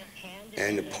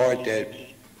 And the part that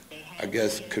I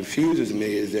guess confuses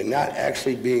me is they're not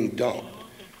actually being dumped.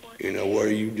 You know, where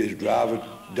you just drive a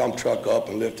dump truck up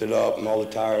and lift it up and all the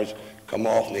tires come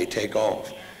off and they take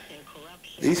off.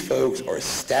 These folks are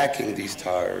stacking these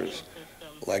tires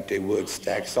like they would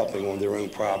stack something on their own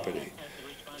property.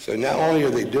 So not only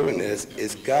are they doing this,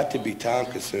 it's got to be time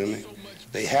consuming.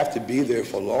 They have to be there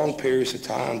for long periods of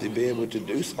time to be able to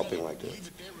do something like this.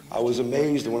 I was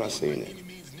amazed when I seen it.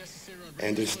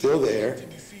 And they're still there,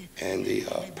 and the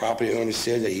property owner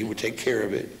said that he would take care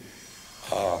of it.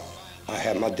 I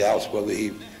have my doubts whether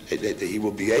that he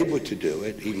will be able to do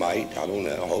it. He might, I don't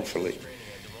know, hopefully.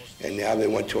 And now they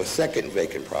went to a second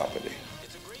vacant property.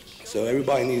 So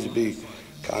everybody needs to be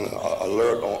kind of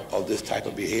alert of this type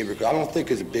of behavior, because I don't think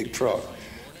it's a big truck.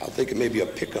 I think it may be a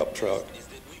pickup truck,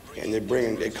 and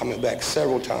they're coming back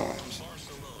several times.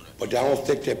 But I don't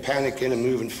think they're panicking and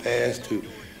moving fast to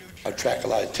attract a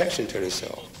lot of attention to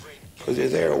themselves, because they're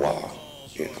there a while,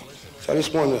 you know. So I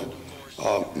just want to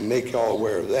make y'all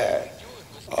aware of that.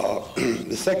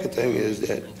 The second thing is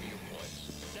that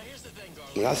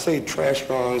when I say trash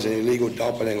runs and illegal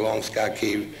dumping along Sky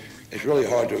Key, it's really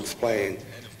hard to explain,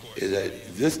 is that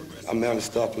this amount of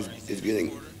stuff is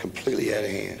getting completely out of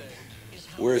hand.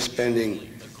 We're spending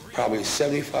probably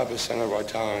 75% of our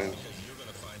time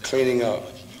cleaning up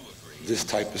this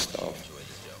type of stuff.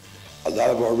 A lot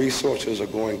of our resources are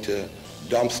going to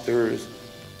dumpsters,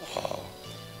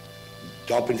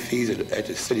 dumping fees at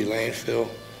the city landfill.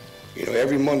 You know,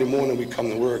 every Monday morning we come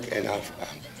to work and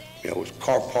with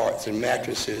car parts and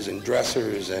mattresses and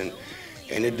dressers and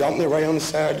they're dumping it right on the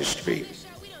side of the street.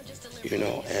 You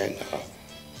know, and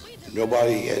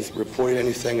nobody has reported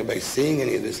anything about seeing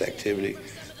any of this activity,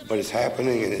 but it's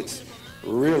happening and it's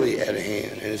really out of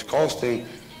hand. And it's costing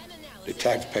the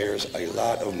taxpayers a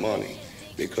lot of money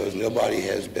because nobody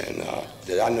has been,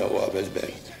 that I know of, has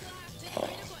been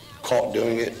caught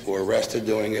doing it or arrested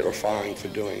doing it or fined for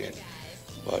doing it.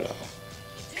 But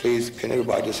please, can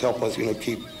everybody just help us, you know,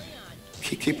 keep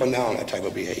an eye on that type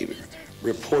of behavior.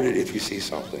 Report it if you see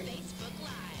something.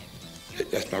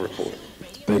 That's my report.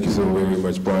 Thank you so very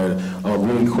much, Brian.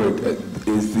 Really quick,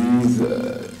 is these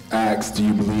acts, do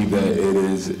you believe that it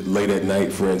is late at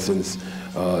night, for instance,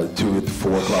 2 to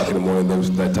 4 o'clock in the morning,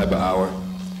 that type of hour?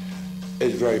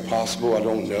 It's very possible. I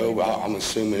don't know. I'm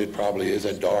assuming it probably is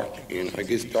at dark. You know, it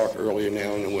gets dark earlier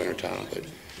now in the wintertime. But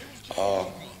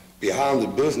behind the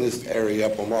business area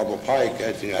up on Marlboro Pike,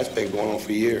 that's been going on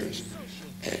for years.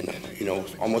 And, you know,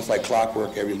 almost like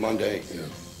clockwork every Monday,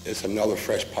 it's another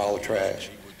fresh pile of trash.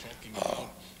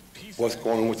 What's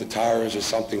going on with the tires is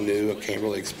something new. I can't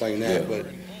really explain that, but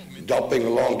dumping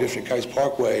along District Heights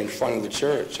Parkway in front of the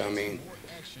church, I mean,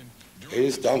 they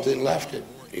just dumped it and left it,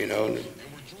 you know, and the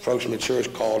folks from the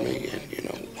church called me, and, you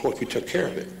know, of course, we took care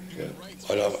of it.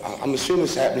 But I'm assuming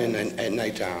it's happening at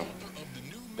nighttime.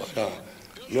 But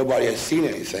nobody has seen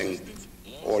anything,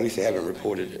 or at least they haven't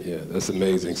reported it. Yeah, that's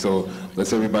amazing. So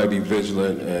let's everybody be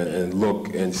vigilant and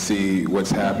look and see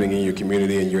what's happening in your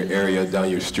community, in your area, down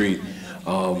your street.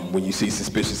 When you see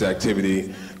suspicious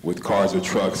activity with cars or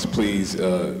trucks, please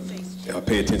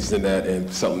pay attention to that,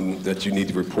 and something that you need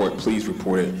to report, please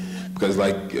report it. Because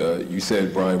like you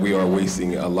said, Brian, we are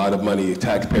wasting a lot of money,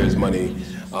 taxpayers' money,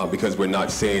 because we're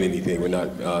not saying anything, we're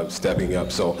not stepping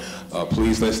up. So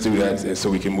please let's do that, and so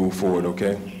we can move forward,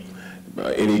 okay?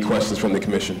 Any questions from the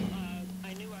commission?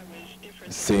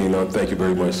 Seeing none, thank you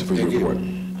very much for your report.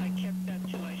 I kept that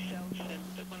to myself, and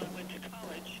when I went to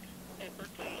college at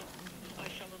Berkeley, I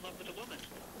fell in love with a woman.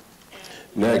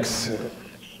 Next,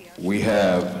 we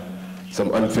have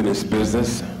some unfinished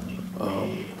business.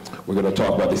 We're going to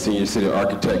talk about the senior city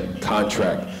architect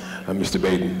contract. Mr.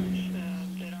 Baden.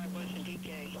 That I was indeed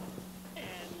gay, and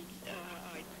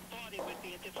I thought it would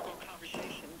be a difficult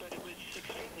conversation, but it was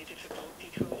extremely difficult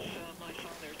because my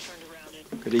father turned around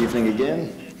and... Good evening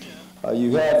again.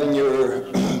 You have in your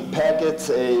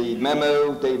packets a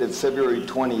memo dated February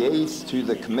 28th to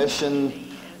the Commission,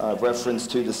 reference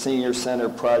to the Senior Center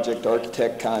Project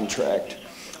Architect Contract.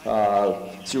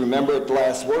 As you remember at the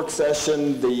last work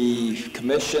session, the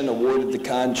Commission awarded the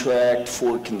contract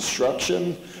for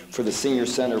construction for the Senior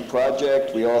Center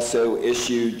project. We also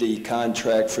issued the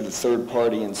contract for the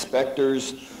third-party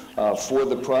inspectors for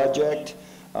the project.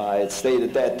 It stated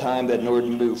at that time that in order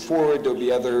to move forward, there'll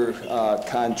be other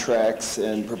contracts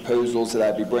and proposals that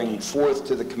I'd be bringing forth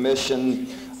to the Commission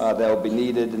that will be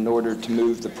needed in order to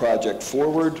move the project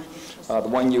forward. The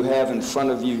one you have in front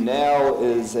of you now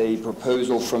is a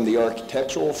proposal from the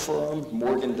architectural firm,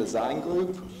 Morgan Design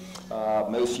Group.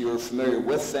 Most of you are familiar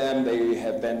with them. They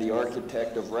have been the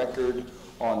architect of record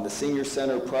on the Senior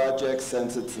Center project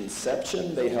since its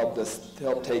inception. They helped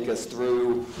take us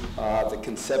through the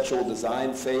conceptual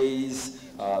design phase,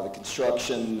 the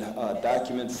construction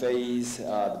document phase,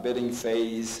 the bidding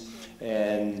phase,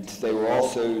 and they were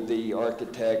also the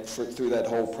architect through that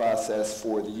whole process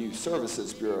for the Youth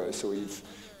Services Bureau. So we've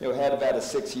had about a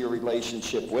 6-year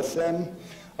relationship with them.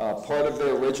 Part of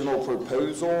their original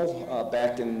proposal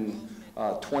back in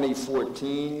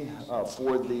 2014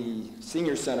 for the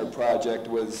Senior Center project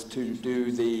was to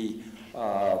do the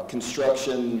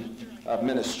construction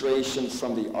administration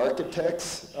from the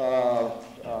architect's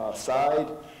side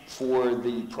for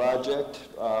the project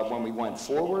when we went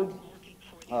forward.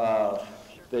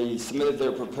 They submitted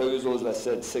their proposal, as I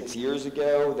said, 6 years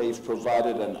ago. They've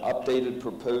provided an updated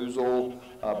proposal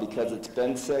because it's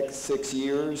been six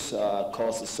years.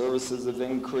 Cost of services have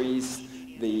increased.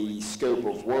 The scope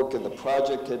of work of the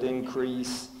project had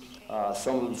increased.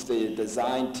 Some of the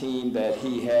design team that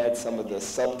he had, some of the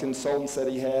sub-consultants that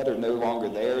he had are no longer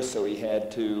there, so he had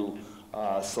to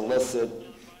solicit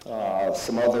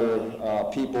some other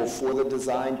people for the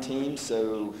design team.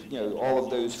 So, all of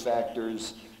those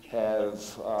factors have,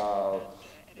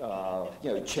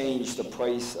 changed the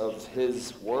price of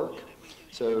his work.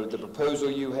 So the proposal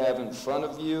you have in front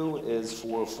of you is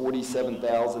for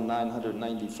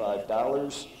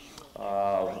 $47,995,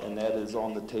 and that is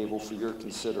on the table for your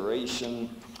consideration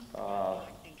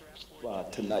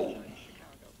tonight.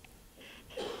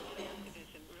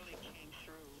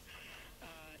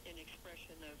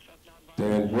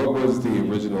 Dan, what was the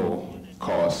original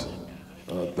cost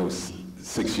those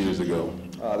 6 years ago?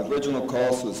 The original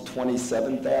cost was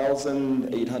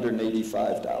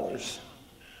 $27,885.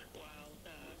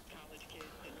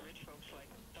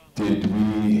 Did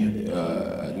we,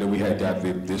 I know we had got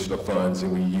the additional funds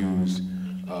and we used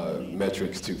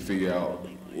metrics to figure out,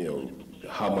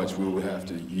 how much we would have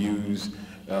to use.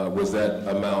 Was that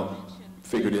amount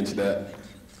figured into that?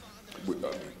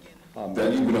 That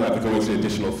we don't have to go into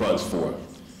additional funds for?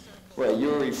 Right,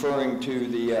 you're referring to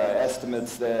the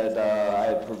estimates that I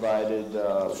had provided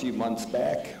a few months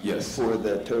back. Yes. For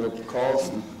the total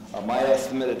cost. My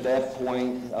estimate at that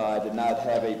point, I did not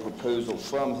have a proposal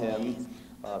from him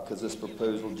because this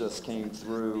proposal just came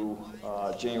through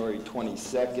January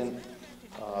 22nd.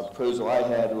 The proposal I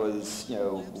had was,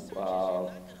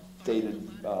 dated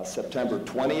September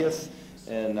 20th.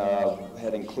 And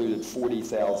had included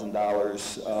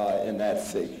 $40,000 in that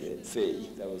fee.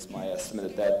 That was my estimate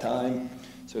at that time.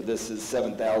 So this is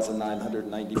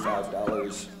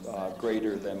 $7,995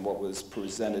 greater than what was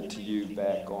presented to you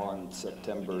back on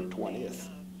September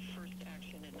 20th.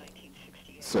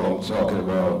 So I'm talking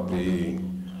about the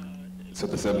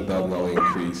 $7,000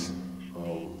 increase.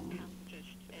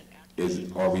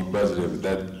 Are we budgeted?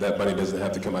 That money doesn't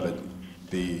have to come out of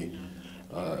the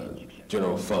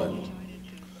general fund.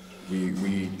 We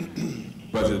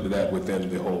budgeted that within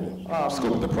the whole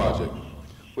scope of the project.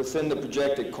 Within the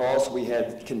projected cost, we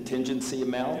had contingency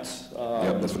amounts.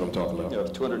 Yep, that's what I'm talking about. You know,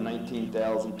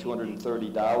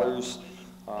 $219,230.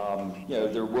 You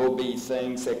know, there will be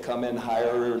things that come in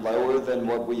higher or lower than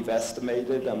what we've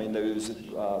estimated. I mean, those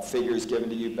figures given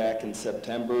to you back in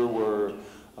September were,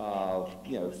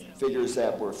 you know, figures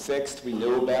that were fixed, we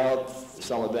knew about.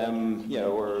 Some of them, you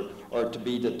know, are to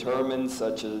be determined,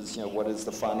 such as, you know, what is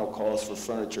the final cost for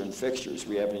furniture and fixtures.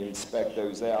 We haven't even spec'd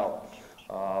those out.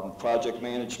 Project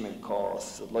management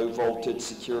costs, low voltage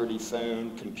security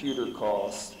phone, computer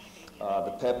costs,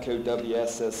 the Pepco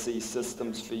WSSC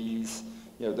systems fees.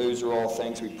 You know, those are all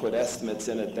things we put estimates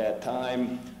in at that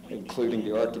time, including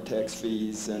the architect's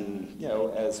fees. And, you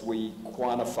know, as we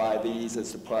quantify these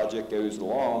as the project goes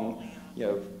along, you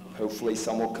know, hopefully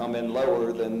some will come in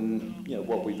lower than, you know,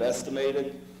 what we've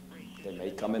estimated. They may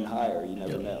come in higher, you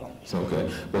never know. So, okay.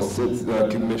 Well, since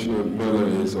Commissioner Miller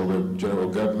is over general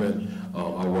government,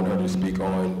 I want her to speak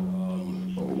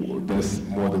on this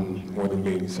more than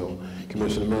me. So,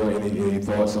 Commissioner Miller, any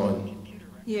thoughts on?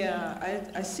 Yeah,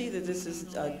 I see that this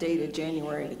is dated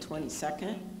January the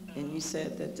 22nd, and you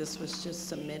said that this was just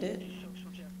submitted.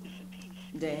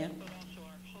 Dan?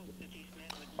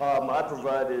 I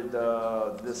provided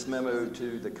this memo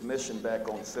to the commission back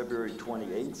on February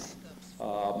 28th.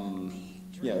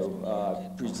 You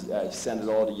know, I sent it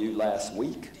all to you last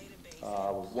week.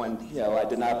 When, you know, I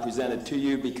did not present it to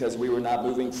you because we were not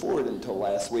moving forward until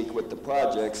last week with the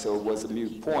project, so it was a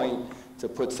moot point to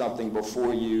put something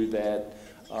before you that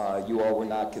you all were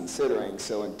not considering.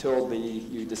 So until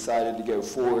you decided to go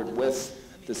forward with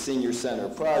the senior center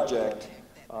project,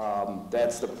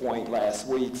 that's the point last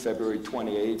week, February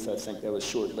 28th. I think that was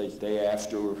shortly the day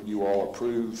after you all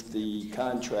approved the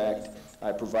contract.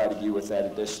 I provided you with that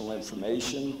additional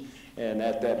information, and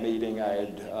at that meeting I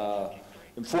had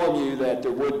informed you that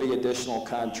there would be additional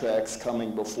contracts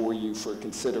coming before you for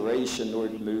consideration in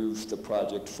order to move the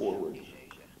project forward.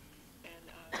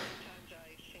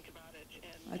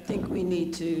 I think we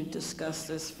need to discuss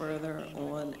this further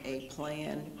on a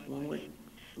plan when we're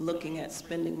looking at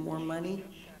spending more money.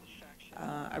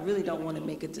 I really don't want to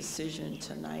make a decision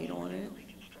tonight on it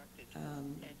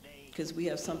because we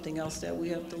have something else that we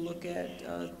have to look at.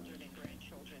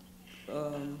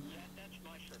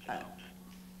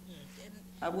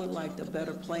 I would like a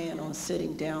better plan on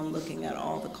sitting down, looking at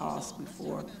all the costs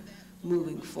before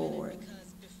moving forward.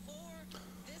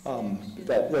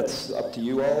 That's up to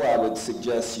you all. I would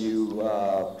suggest you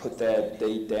put that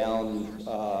date down,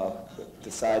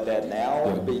 decide that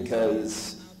now,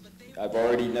 because I've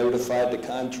already notified the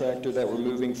contractor that we're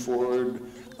moving forward.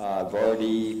 I've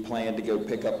already planned to go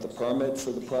pick up the permit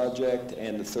for the project,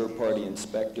 and the third-party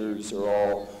inspectors are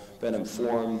all been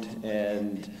informed,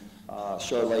 and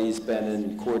Charlay's been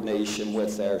in coordination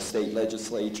with our state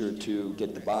legislature to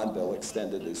get the bond bill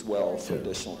extended as well for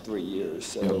additional 3 years.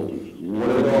 So what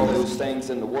put are all those things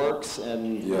in the works,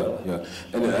 and yeah.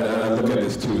 And I look at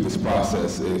this too, this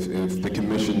process. If the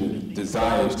commission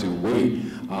desires to wait,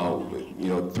 you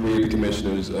know, 3 of the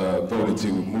commissioners voted to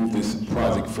move this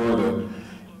project further.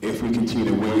 If we continue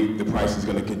to wait, the price is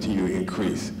going to continue to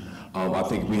increase. I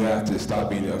think we have to stop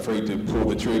being afraid to pull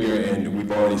the trigger, and we've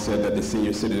already said that the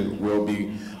senior center will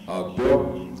be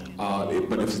built.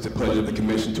 But if it's the pleasure of the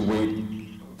commission to wait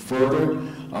further,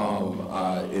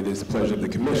 it is the pleasure of the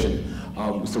commission.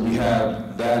 So we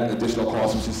have that additional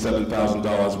cost, which is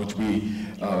 $7,000, which we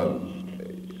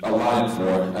allotted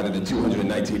for out of the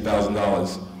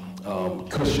 $219,000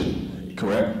 cushion,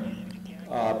 correct?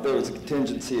 There was a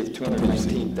contingency of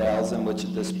 $219,000, which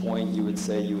at this point you would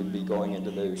say you would be going into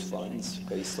those funds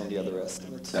based on the other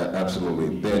estimates.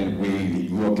 Absolutely. Then we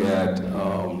look at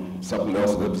something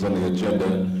else that was on the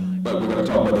agenda, but we're going to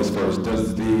talk about this first.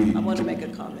 I want to make a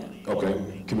comment. Okay,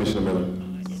 Commissioner Miller.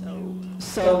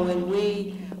 So when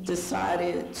we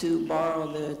decided to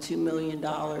borrow the $2 million,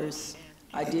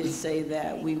 I did say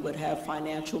that we would have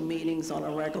financial meetings on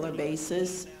a regular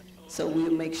basis. So we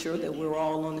would make sure that we're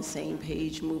all on the same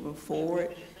page moving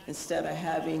forward instead of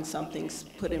having something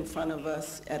put in front of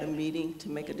us at a meeting to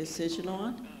make a decision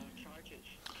on.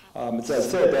 As I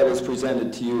said, that was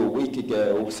presented to you a week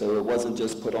ago, so it wasn't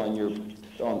just put on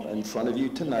in front of you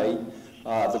tonight.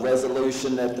 The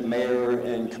resolution that the mayor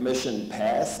and commission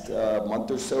passed a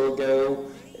month or so ago,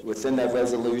 within that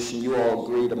resolution, you all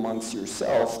agreed amongst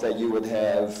yourself that you would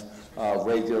have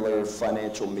regular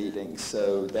financial meetings.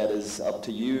 So that is up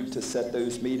to you to set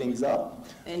those meetings up.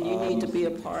 And you need to be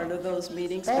a part of those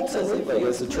meetings? because if Absolutely. you-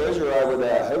 As the treasurer, I would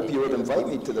hope you would invite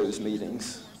me to those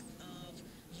meetings.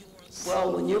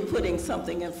 Well, when you're putting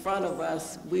something in front of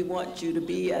us, we want you to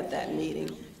be at that meeting,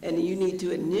 and you need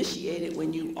to initiate it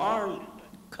when you are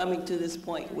coming to this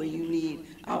point where you need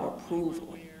our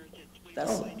approval.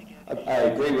 That's, I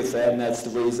agree with that, and that's the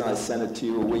reason I sent it to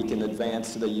you a week in advance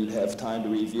so that you'd have time to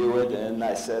review it. And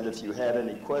I said if you had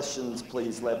any questions,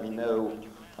 please let me know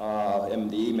in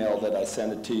the email that I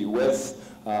sent it to you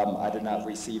with. I did not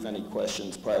receive any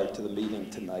questions prior to the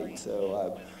meeting tonight,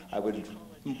 so I would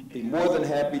be more than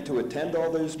happy to attend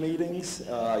all those meetings.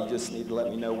 You just need to let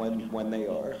me know when they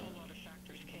are.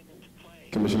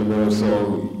 Commissioner Miller,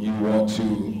 so you want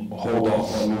to hold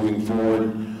off on moving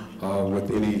forward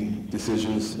with any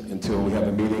decisions until we have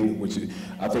a meeting, which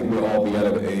I think we'll all be out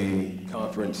of a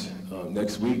conference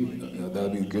next week. That'll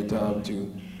be a good time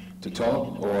to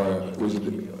talk, or was it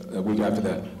a week after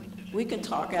that? we can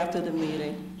talk after the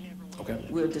meeting. Okay.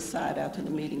 We'll decide after the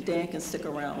meeting. Dan can stick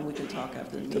around, and we can talk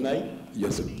after the meeting. Tonight?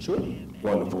 Yes, sir. Sure.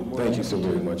 Wonderful. Thank you so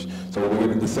very much. So we'll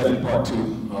get to the second part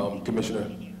too. Commissioner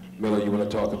Miller, you want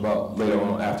to talk about later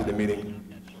on after the meeting?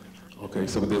 Okay,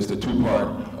 so there's the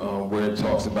two-part where it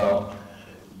talks about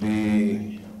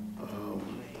the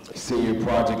senior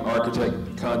project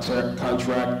architect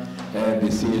contract and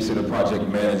the senior center project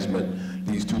management.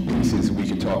 These two pieces we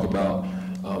can talk about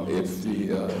if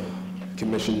the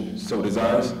commission so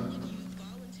desires.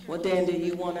 Well, Dan, do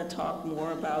you want to talk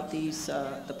more about these,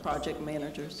 the project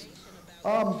managers?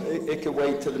 It could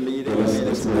wait till the meeting. I mean,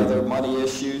 it's another money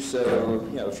issue, so,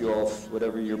 you know, if you all,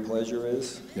 whatever your pleasure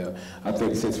is. Yeah, I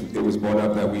think since it was brought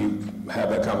up that we have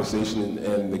that conversation,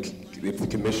 and if the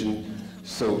commission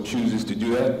so chooses to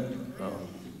do that,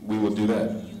 we will do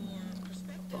that.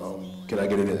 Can I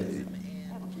get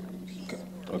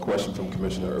a question from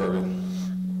Commissioner Irvin?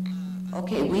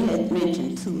 Okay, we had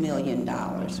mentioned $2 million,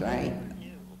 right?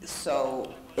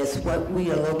 So is what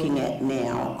we are looking at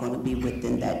now going to be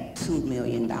within that $2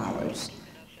 million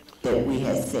that we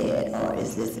had said, or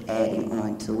is this adding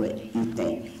on to it, you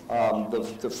think?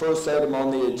 The first item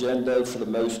on the agenda, for the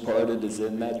most part, it is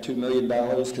in that $2 million,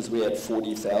 because we had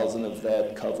 40,000 of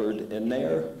that covered in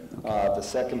there. The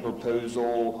second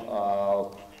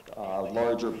proposal,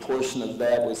 larger portion of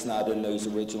that was not in those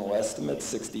original estimates.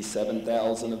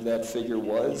 67,000 of that figure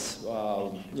was.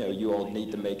 You know, you all need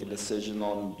to make a decision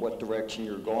on what direction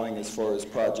you're going as far as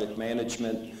project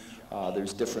management.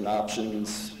 There's different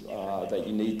options that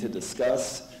you need to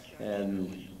discuss,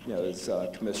 and you know, as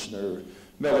Commissioner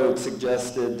Miller had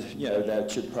suggested, you know,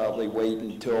 that should probably wait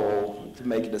until to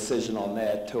make a decision on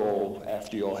that till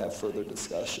after you all have further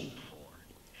discussion.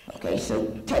 Okay, so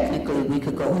technically we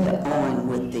could go on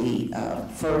with the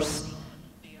first,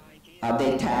 are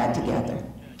they tied together?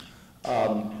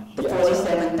 The Yes.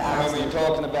 47,000. Remember, you're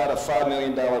talking about a $5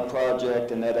 million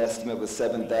project, and that estimate was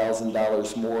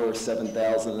 $7,000 more.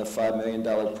 $7,000 in a $5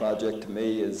 million project to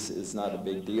me is not a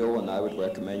big deal, and I would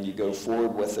recommend you go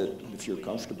forward with it if you're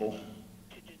comfortable.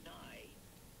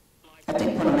 I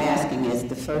think what I'm asking is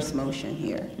the first motion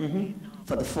here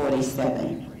for the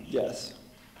 47. Yes.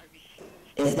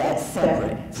 Is that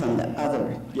separate from the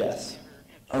other? Yes.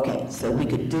 Okay, so we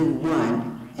could do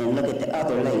one and look at the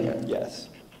other later. Yes.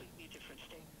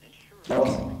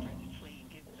 Okay.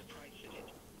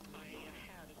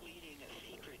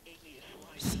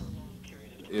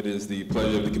 It is the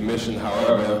pleasure of the commission.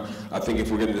 However, I think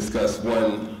if we're going to discuss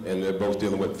one, and they're both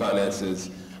dealing with finances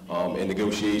and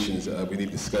negotiations, we need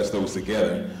to discuss those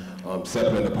together.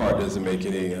 Separate and apart doesn't make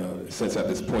any sense at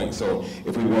this point. So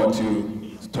if we want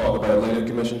to talk about it later,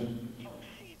 Commission?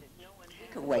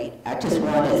 Wait, I just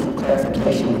wanted some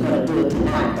clarification. We're going to do it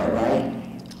tonight, though,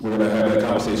 right? We're going to have that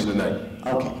conversation tonight.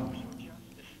 Okay.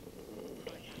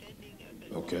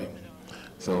 Okay.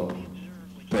 So,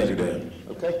 thank you, Dan.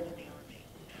 Okay.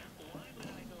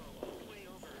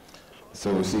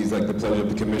 So it seems like the pleasure of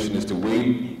the commission is to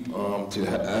wait to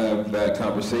have that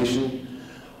conversation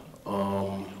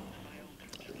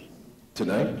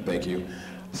tonight. Thank you.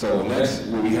 So next,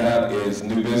 what we have is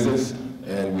new business,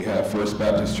 and we have First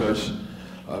Baptist Church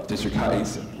of District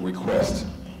Heights request.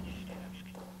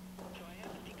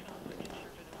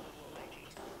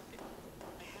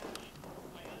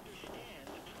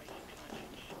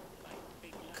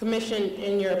 Commission,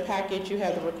 in your package, you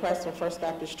have the request from First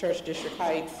Baptist Church District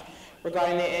Heights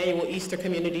regarding the annual Easter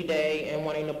Community Day and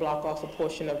wanting to block off a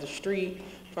portion of the street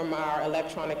from our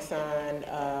electronic sign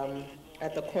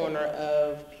at the corner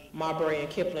of Marbury and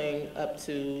Kipling up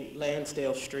to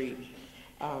Lansdale Street,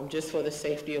 just for the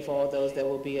safety of all those that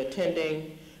will be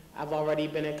attending. I've already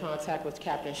been in contact with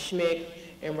Captain Schmick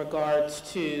in regards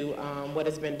to what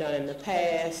has been done in the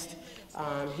past.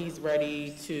 He's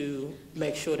ready to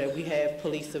make sure that we have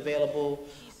police available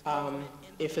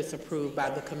if it's approved by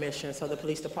the commission. So the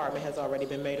police department has already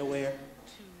been made aware.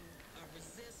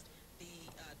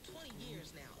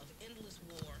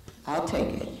 I'll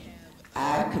take it.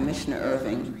 I, Commissioner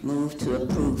Irving, move to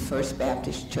approve First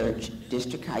Baptist Church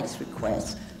District Heights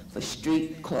request for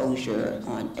street closure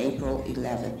on April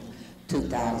 11,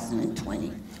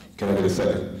 2020. Can I get a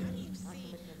second?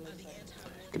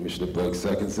 Commissioner Burke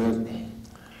seconds it.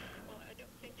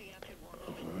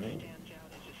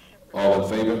 All in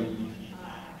favor?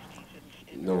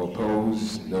 No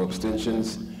opposed, no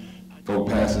abstentions. Vote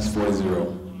passes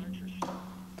 4-0.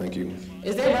 Thank you.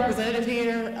 Is there a representative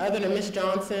here other than Ms.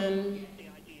 Johnson?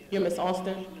 You're Ms.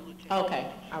 Austin?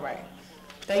 Okay, all right.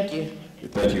 Thank you.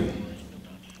 Thank you.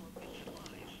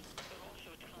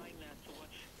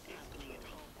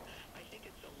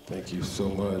 Thank you so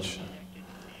much.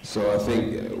 So I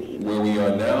think where we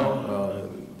are now,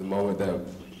 the moment that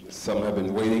some have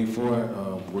been waiting for,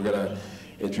 we're going to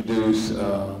introduce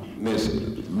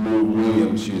Ms. Lou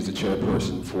Williams. She is the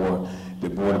chairperson for the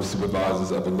Board of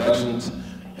Supervisors of Elections,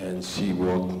 and she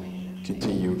will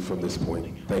continue from this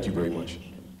point. Thank you very much.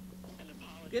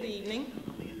 Good evening.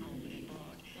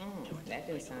 That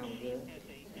didn't sound good.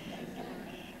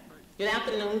 Good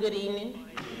afternoon, good evening.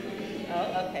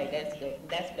 Oh, okay, that's good.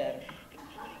 That's better.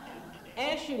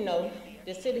 As you know,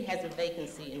 the city has a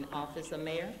vacancy in the office of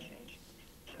mayor,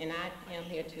 and I am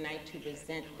here tonight to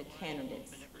present the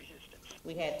candidates.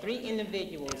 We had 3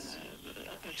 individuals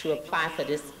to apply for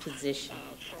this position,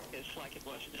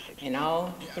 and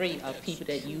all 3 are people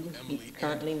that you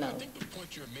currently know.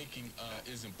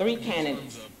 3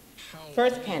 candidates.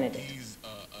 First candidate,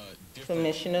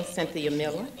 Commissioner Cynthia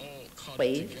Miller,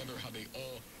 Wade.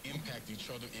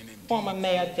 Former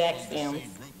Mayor Jack Sims.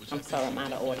 I'm sorry, I'm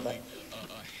out of order, but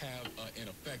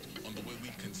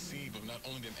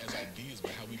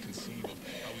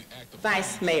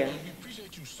Vice Mayor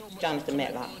Jonathan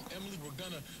Matlock.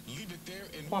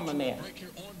 Former Mayor.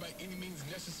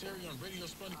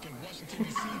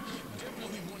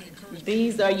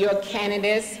 These are your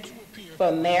candidates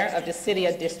for Mayor of the City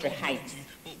of District Heights.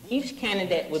 Each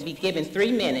candidate will be given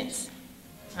 3 minutes.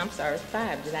 I'm sorry,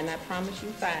 5. Did I not promise you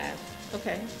 5?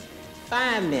 Okay.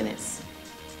 5 minutes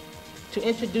to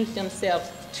introduce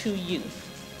themselves to you.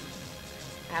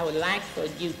 I would like for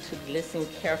you to listen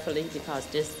carefully because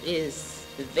this is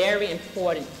very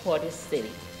important for this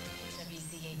city.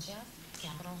 WCHF,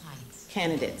 Capitol Heights.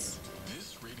 Candidates,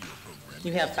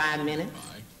 you have 5 minutes.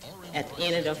 At the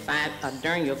end of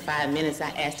during your 5 minutes,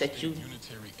 I ask that you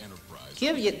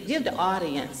give the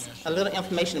audience a little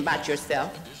information about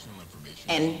yourself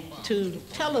and to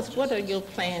tell us what are your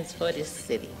plans for this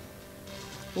city.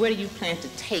 Where do you plan to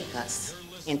take us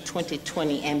in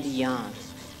 2020 and beyond?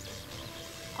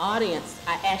 Audience,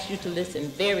 I ask you to listen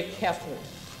very carefully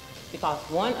because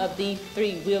one of these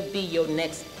 3 will be your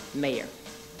next mayor.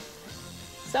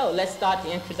 So let's start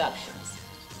the introductions.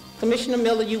 Commissioner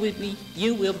Miller, you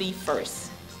will be first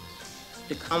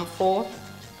to come forth,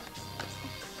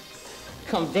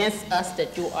 convince us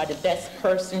that you are the best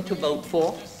person to vote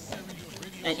for,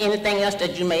 and anything else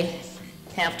that you may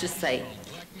have to say.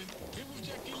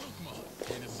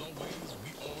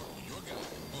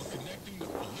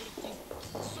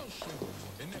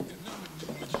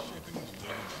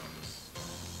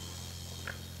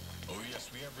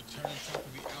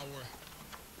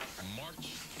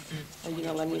 Are you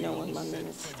gonna let me know when my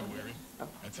minutes? Oh.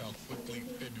 That's how quickly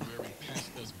February passed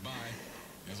us by.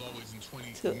 As always in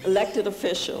 2020. To elected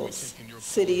officials,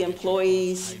 city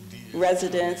employees,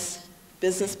 residents,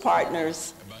 business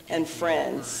partners, and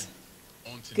friends,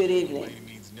 good evening.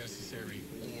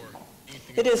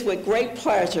 It is with great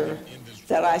pleasure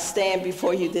that I stand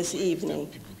before you this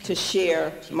evening to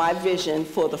share my vision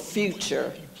for the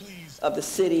future of the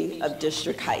city of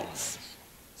District Heights.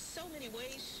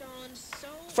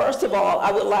 First of all,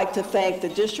 I would like to thank the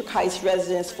District Heights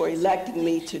residents for electing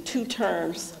me to 2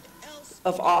 terms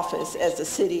of office as the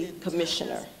city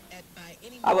commissioner.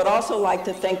 I would also like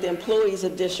to thank the employees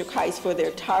of District Heights for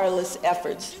their tireless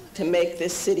efforts to make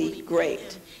this city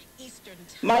great.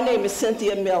 My name is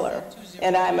Cynthia Miller,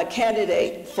 and I am a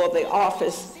candidate for the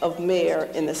office of mayor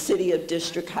in the city of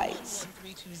District Heights.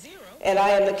 And I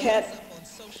am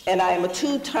a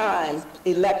 2-time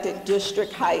elected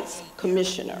District Heights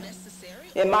commissioner.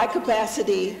 In my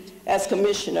capacity as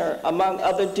commissioner, among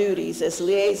other duties as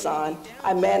liaison,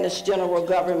 I manage general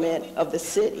government of the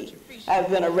city. I've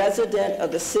been a resident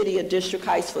of the city of District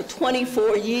Heights for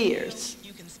 24 years.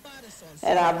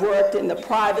 and I've worked in the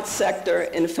private sector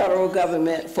in the federal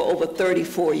government for over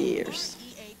 34 years.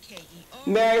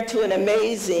 Married to an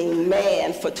amazing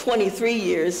man for 23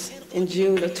 years in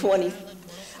June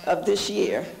of this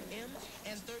year.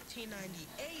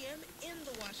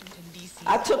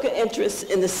 I took an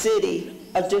interest in the city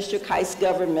of District Heights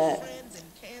government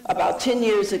about 10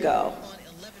 years ago.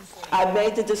 I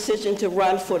made the decision to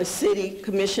run for the city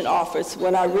commission office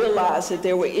when I realized that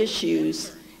there were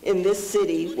issues in this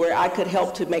city where I could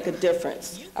help to make a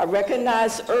difference. I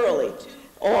recognized early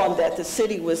on that the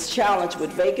city was challenged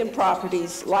with vacant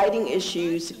properties, lighting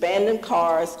issues, abandoned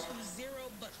cars,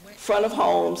 front of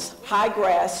homes, high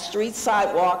grass, street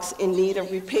sidewalks in need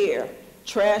of repair,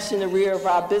 trash in the rear of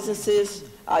our businesses,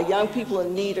 our young people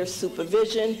in need of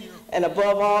supervision, and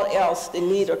above all else, the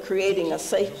need of creating a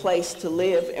safe place to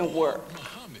live and work.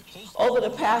 Over the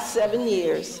past 7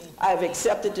 years, I have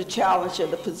accepted the challenge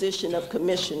of the position of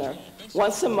commissioner.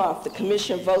 Once a month, the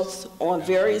commission votes on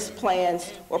various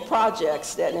plans or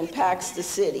projects that impacts the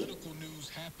city.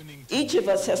 Each of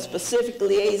us has specific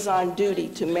liaison duty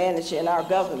to manage in our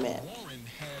government.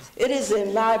 It is,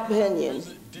 in my opinion,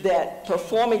 that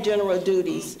performing general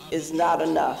duties is not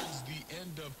enough.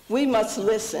 We must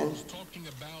listen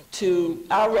to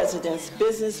our residents,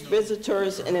 business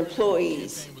visitors, and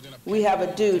employees. We have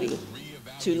a duty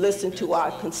to listen to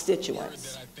our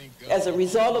constituents. As a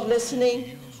result of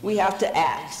listening, we have to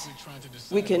act.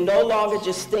 We can no longer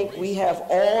just think we have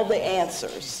all the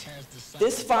answers.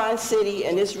 This fine city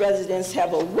and its residents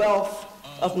have a wealth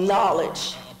of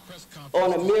knowledge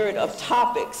on a myriad of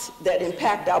topics that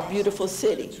impact our beautiful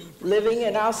city. Living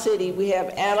in our city, we have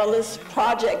analysts,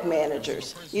 project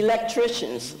managers,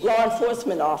 electricians, law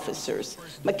enforcement officers,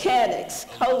 mechanics,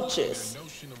 coaches,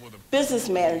 business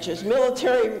managers,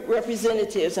 military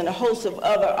representatives, and a host of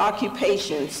other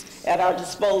occupations at our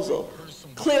disposal.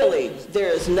 Clearly,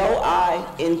 there is no I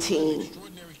in team.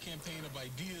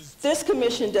 This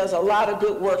commission does a lot of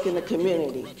good work in the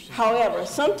community. However,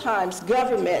 sometimes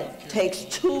government takes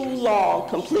too long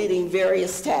completing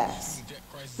various tasks.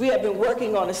 We have been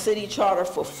working on a city charter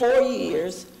for 4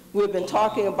 years. We've been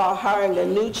talking about hiring a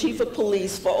new chief of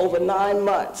police for over 9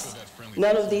 months.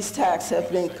 None of these tasks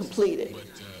have been completed.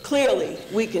 Clearly,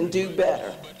 we can do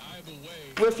better.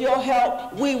 With your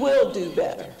help, we will do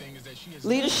better.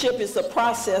 Leadership is the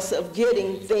process of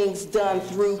getting things done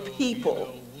through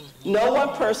people. No one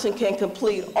person can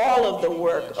complete all of the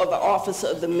work of the office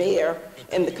of the mayor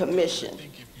and the commission.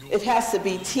 It has to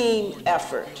be team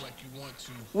effort.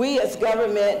 We as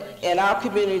government and our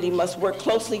community must work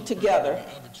closely together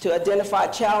to identify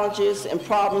challenges and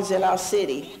problems in our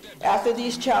city. After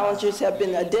these challenges have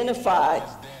been identified,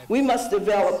 we must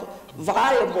develop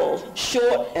viable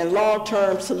short and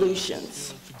long-term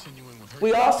solutions.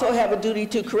 We also have a duty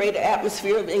to create an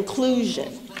atmosphere of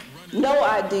inclusion. No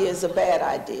idea is a bad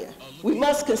idea. We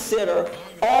must consider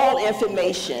all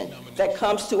information that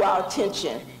comes to our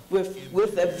attention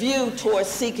with a view towards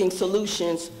seeking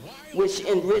solutions which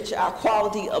enrich our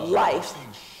quality of life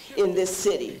in this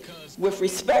city. With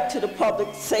respect to the public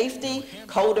safety,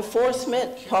 code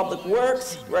enforcement, public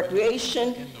works,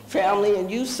 recreation, family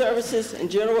and youth services, and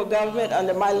general government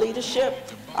under my leadership,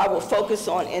 I will focus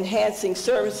on enhancing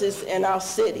services in our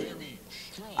city.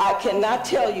 I cannot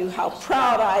tell you how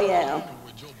proud I am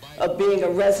of being a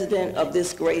resident of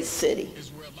this great city.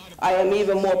 I am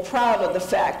even more proud of the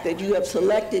fact that you have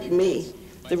selected me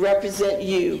to represent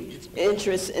you,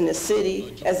 interests in the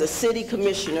city, as a city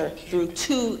commissioner through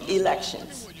 2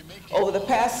 elections. Over the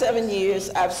past 7 years,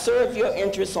 I've served your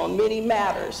interests on many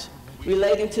matters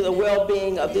relating to the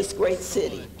well-being of this great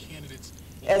city.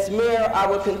 As mayor, I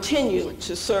will continue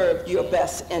to serve your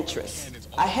best interests.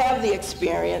 I have the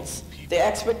experience, the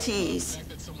expertise,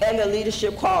 and the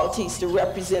leadership qualities to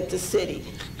represent the city.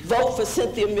 Vote for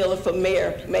Cynthia Miller for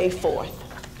mayor May 4th.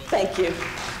 Thank you.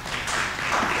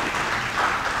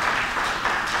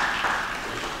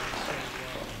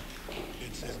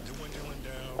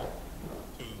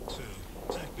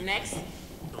 Next,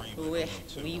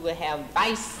 we will have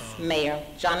Vice Mayor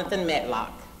Jonathan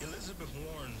Medlock. Elizabeth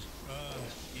Warren,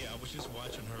 yeah, I was just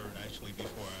watching her actually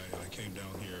before I came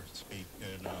down here to speak,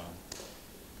 and I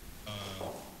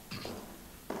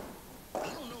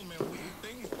don't know, man,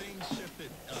 things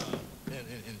shifted, and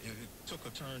it took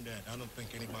a turn that I don't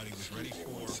think anybody was ready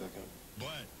for.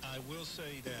 But I will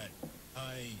say that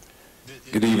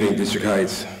Good evening, District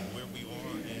Heights. Where we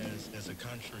are as a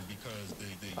country, because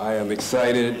I am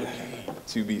excited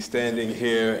to be standing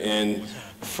here in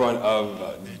front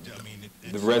of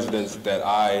the residents that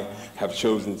I have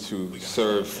chosen to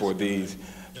serve for these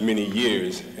many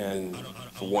years. And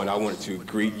For one, I wanted to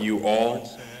greet you all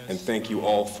and thank you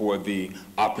all for the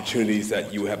opportunities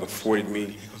that you have afforded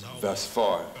me thus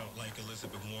far.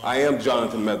 I am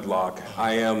Jonathan Medlock.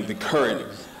 I am the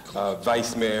current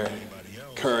Vice Mayor,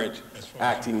 current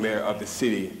Acting Mayor of the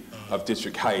City of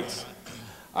District Heights.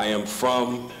 I am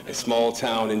from a small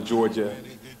town in Georgia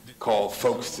called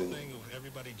Folkestone.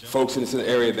 Folkestone is an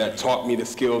area that taught me the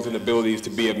skills and abilities to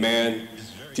be a man,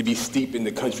 to be steeped in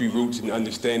the country roots and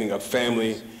understanding of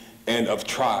family and of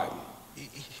tribe.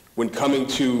 When coming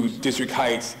to District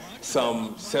Heights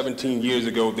some 17 years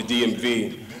ago, the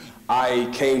DMV, I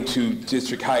came to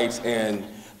District Heights and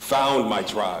found my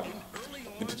tribe.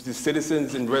 The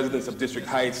citizens and residents of District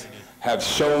Heights have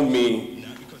shown me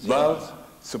love,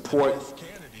 support,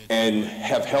 and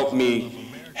have helped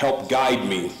guide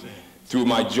me through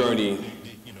my journey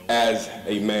as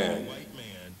a man.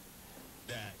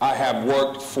 I have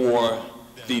worked for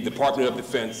the Department of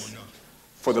Defense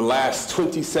for the last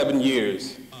 27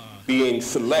 years, being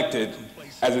selected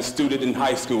as a student in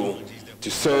high school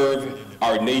to serve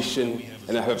our nation,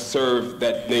 and I have served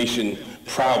that nation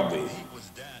proudly,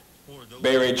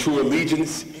 bearing true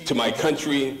allegiance to my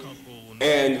country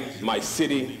and my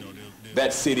city.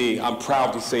 That city, I'm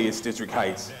proud to say, is District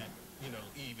Heights.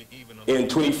 In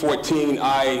 2014,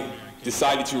 I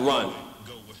decided to run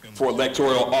for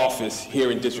electoral office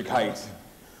here in District Heights.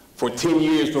 For 10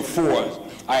 years before,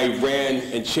 I ran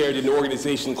and chaired an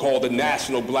organization called the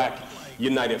National Black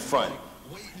United Front,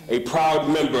 a proud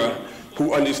member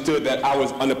who understood that I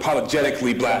was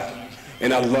unapologetically black,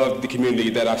 and I loved the community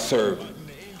that I served.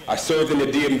 I served in the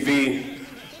DMV.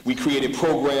 We created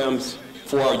programs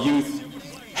for our youth,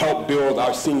 helped build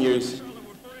our seniors,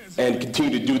 and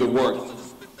continue to do the work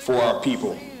for our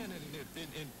people.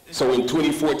 So in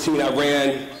 2014, I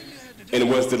ran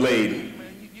and was delayed.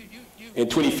 In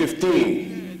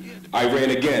 2015, I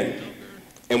ran again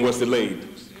and was delayed.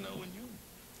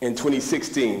 In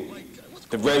 2016,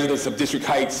 the residents of District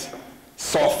Heights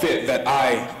saw fit that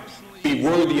I be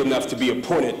worthy enough to be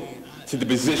appointed to the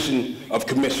position of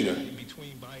commissioner.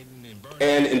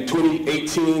 And in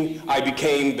 2018, I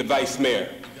became the vice mayor.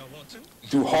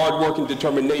 Through hard work and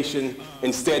determination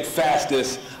and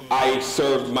steadfastness, I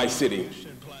served my city.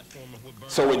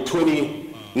 So in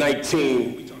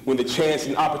 2019, when the chance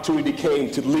and opportunity came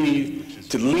to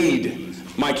lead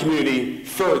my community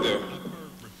further,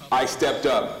 I stepped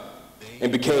up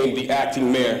and became the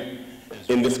acting mayor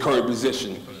in this current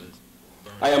position.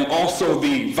 I am also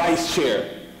the vice chair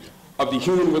of the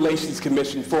Human Relations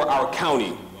Commission for our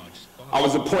county. I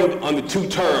was appointed under 2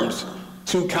 terms,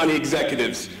 2 county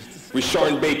executives,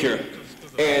 Rashawn Baker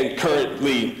and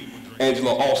currently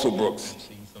Angela Alsobrooks.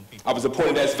 I was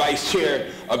appointed as vice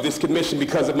chair of this commission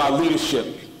because of my leadership.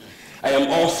 I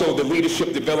am also the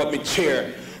leadership development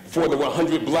chair for the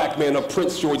 100 Black Men of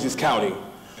Prince George's County.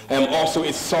 I am also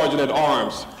its sergeant at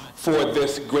arms for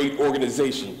this great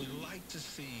organization.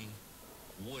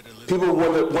 People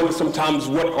wonder sometimes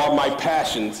what are my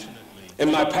passions,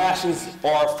 and my passions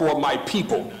are for my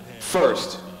people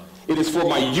first. It is for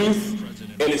my youth,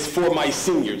 and it's for my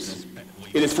seniors.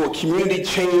 It is for community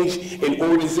change and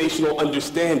organizational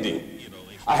understanding.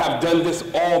 I have done this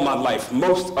all my life.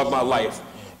 Most of my life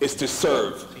is to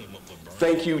serve.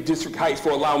 Thank you, District Heights,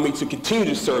 for allowing me to continue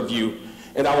to serve you,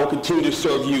 and I will continue to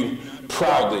serve you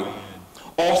proudly.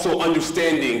 Also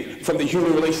understanding from the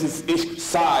human relations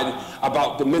side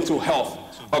about the mental health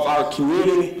of our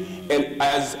community and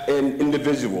as an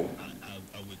individual.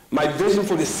 My vision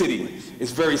for the city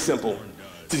is very simple: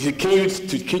 to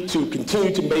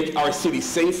continue to make our city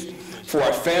safe for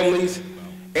our families,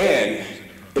 and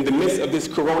in the midst of this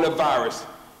coronavirus,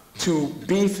 to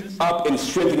beef up and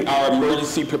strengthen our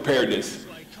emergency preparedness,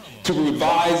 to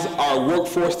revise our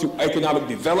workforce through economic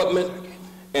development,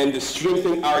 and to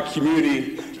strengthen our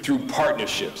community through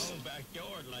partnerships.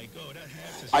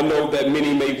 I know that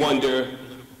many may wonder,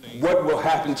 what will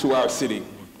happen to our city?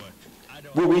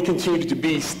 Will we continue to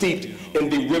be steeped in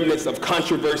the remnants of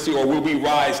controversy, or will we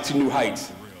rise to new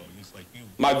heights?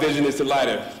 My vision is the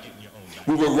latter.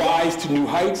 We will rise to new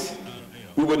heights.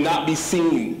 We will not be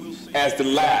seen as the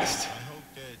last,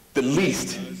 the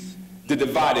least, the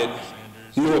divided,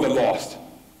 nor the lost.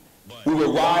 We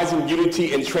will rise in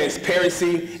unity and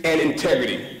transparency and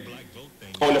integrity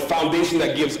on the foundation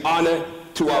that gives honor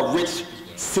to our rich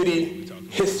city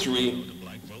history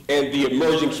and the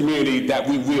emerging community that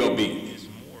we will be.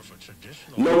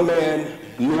 No man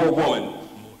nor woman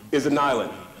is an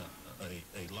island.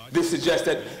 This suggests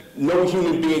that no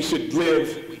human being should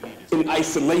live in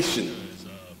isolation.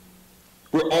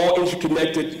 We're all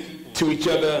interconnected to each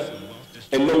other,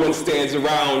 and no one stands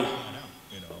around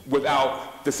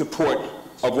without the support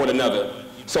of one another.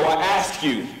 So I ask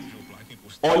you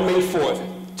on May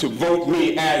 4th to vote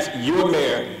me as your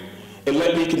mayor and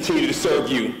let me continue to serve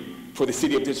you for the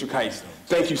city of District Heights.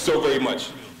 Thank you so very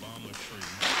much.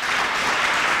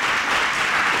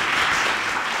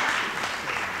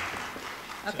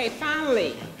 Okay,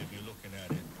 finally,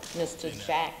 Mr.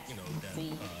 Jack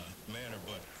C.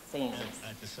 Sims,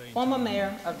 former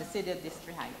mayor of the city of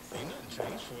District Heights. Ain't nothing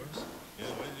changed for us. Yeah,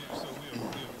 so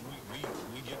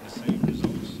we getting the same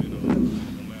results, you know,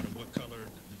 no matter what color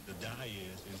the dye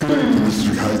is. Good evening,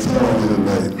 District Heights. How are you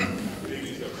tonight?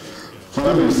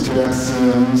 My name is Jack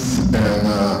Sims, and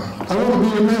I want to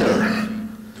be a mayor.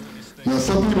 Now,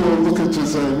 some people will look at you and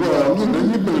say, well,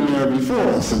 you've been a mayor before.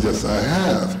 I said, yes, I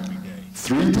have.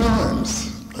 3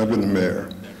 times I've been a mayor.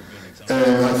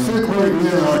 And I think right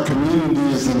now our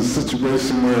community is in a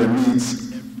situation where it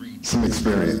needs some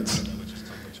experience.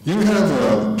 You have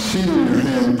a sheet in your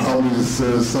hand probably that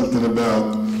says something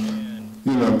about,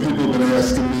 you know, people have been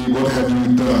asking me, what have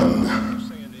you done?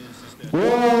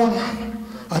 Well,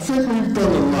 I think we've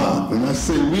done a lot. And I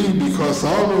say we because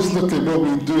I always look at what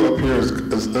we do up here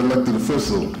as elected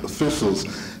officials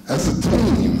as a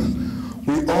team.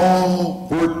 We all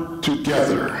work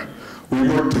together. We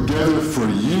work together for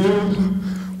you.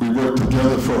 We work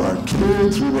together for our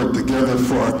kids. We work together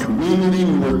for our community.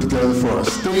 We work together for our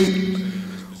state.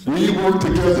 We work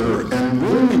together, and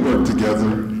when we work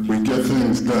together, we get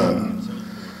things done.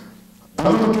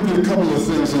 I'm going to give you a couple of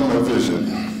things on my vision.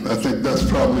 I think that's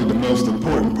probably the most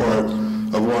important part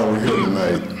of why we're here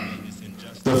tonight.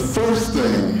 The first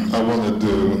thing I want to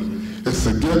do is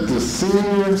to get the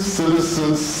Senior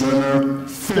Citizen Center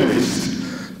finished.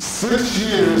 6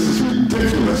 years is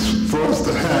ridiculous for us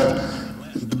to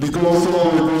be going through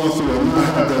all we're going through and not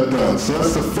have that done. So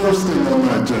that's the first thing on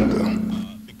my agenda.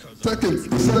 The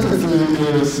second thing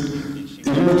is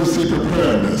emergency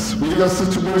preparedness. We got a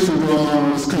situation going on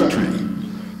in this country.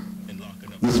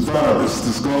 This virus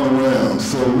that's going around.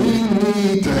 So we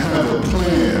need to have a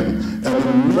plan, an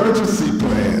emergency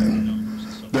plan,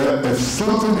 that if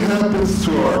something happens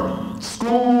to our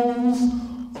schools,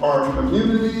 our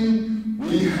community,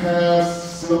 we have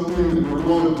something that we're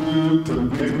going to do to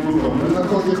make a move on. We're not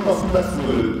going to get caught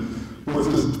flat-footed with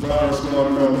this virus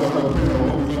going around. We're not going to plan on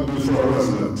what we're going to do for our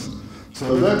residents. So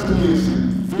that to me is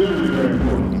very, very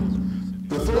important.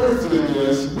 The third thing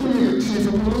is we need a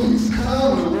chief of police.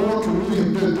 How in the world can we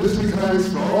have been in District Heights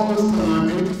for all this time,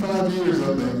 85 years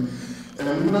I think,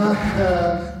 and not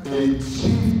have a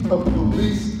chief of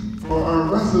police for our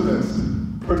residents,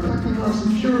 protecting our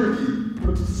security,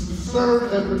 to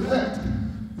serve and protect?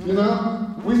 You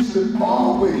know, we should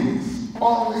always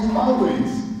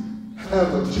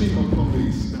have a chief of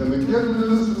police. And to get into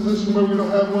this position where we don't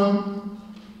have one,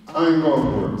 I ain't going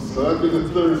for it. So that'd be the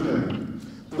third thing.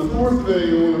 The fourth thing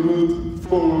I want to move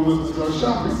forward with is our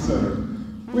shopping center.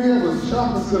 We have a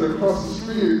shopping center across the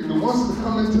street that wants to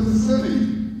come into the city.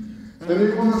 And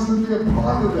they want us to be a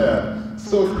part of that.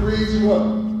 So it creates what?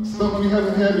 Something we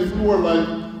haven't had before, like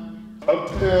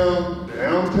uptown,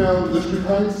 downtown, District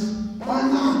Heights. Why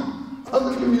not?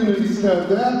 Other communities have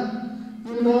that.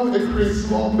 You know, it creates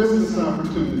small business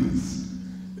opportunities.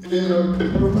 You know,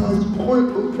 it provides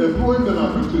employment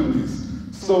opportunities.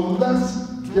 So let's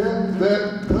get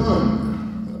that done.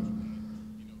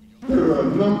 There are a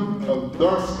number of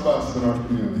dark spots in our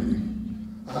community.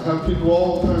 I have people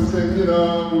all the time saying, you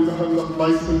know, we don't have enough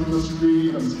lights in the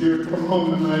street, I'm scared to come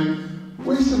home tonight.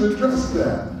 We should address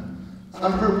that.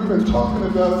 I've heard we've been talking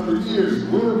about it for years.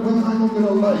 When am I going to get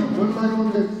a light? When am I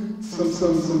going to get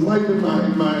some light in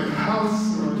my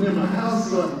house or near my house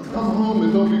so I can come home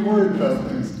and don't be worried about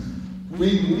things? We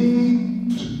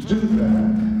need to do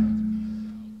that.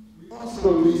 We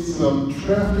also need some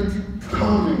traffic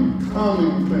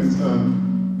calming things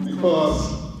done because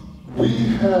we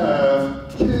have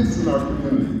kids in our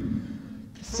community.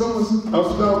 I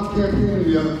was out campaigning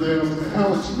the other day, I was in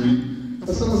Howard Street, and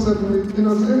someone said to me, you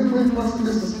know, is there any way for us to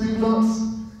get some speed bumps?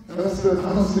 And I said,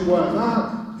 I don't see why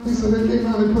not. He said, they came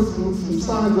out and put some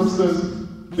signs up that says,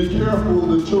 be careful of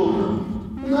the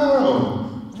children.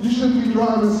 No, you shouldn't be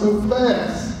driving so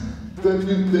fast that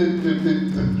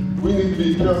we need to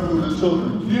be careful of the children.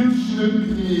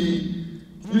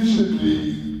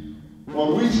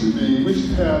 We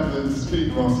should have the speed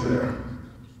bumps there.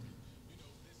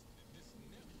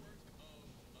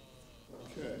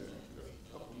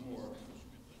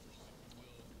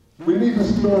 We need to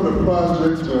start a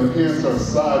project to enhance our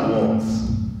sidewalks.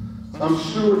 I'm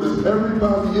sure that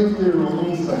everybody in here who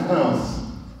owns a house,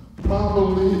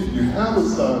 probably if you have a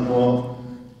sidewalk,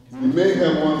 you may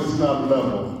have one that's not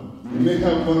level. You may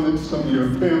have one that some of your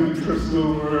family trips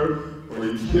over, or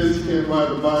your kids can't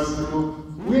ride a bicycle.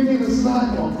 We need a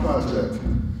sidewalk project.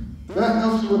 That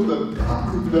helps with the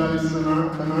property values in our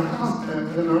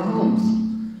homes.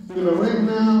 You know, right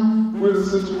now, we're in a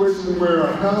situation where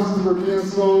our houses are being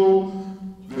sold,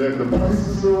 that the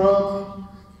prices are up.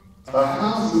 A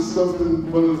house is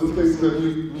one of the things that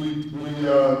we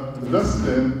invest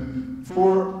in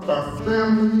for our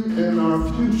family and our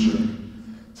future.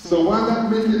 So why not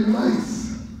make it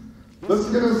nice? Let's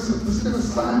get a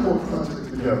sidewalk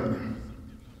project together.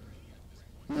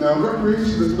 Now,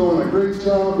 Recreation is doing a great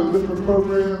job with different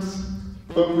programs,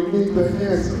 but we need to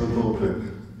enhance it a little bit.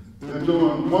 They're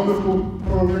doing wonderful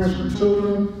programs for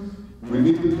children. We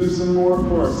need to do some more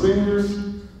for our seniors.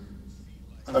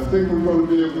 I think we're going to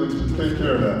be able to take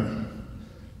care of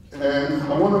that. And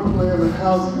I want to plan a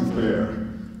housing fair.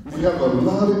 We have a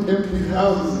lot of empty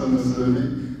houses in the city,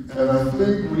 and I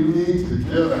think we need to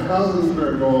get a housing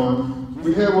fair going.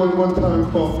 We had one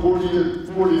time called 40 at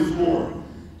 4.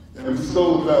 And we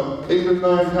sold about 8 or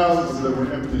 9 houses that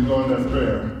were empty on that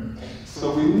fair.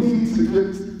 So we need to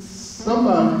get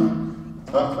somebody,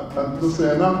 let's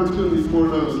say an opportunity for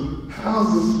those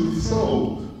houses to be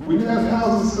sold. When you have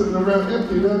houses sitting around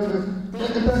empty,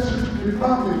 that's your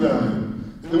property value.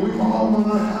 And we all want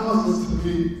our houses to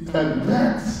be at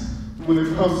max when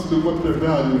it comes to what their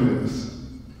value is.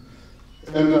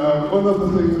 And one other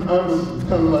thing, I was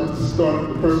kind of like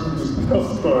the person who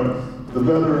helped start the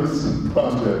Veterans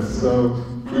Project. So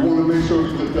we want to make sure we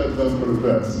get that done for the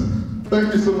vets.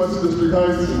 Thank you so much, District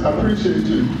Heights. I appreciate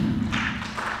you.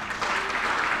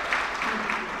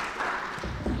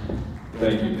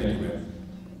 Thank you, thank you.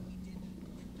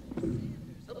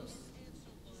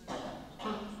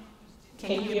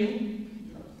 Can you hear me?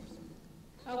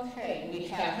 Okay, we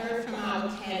have heard from our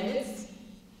candidates.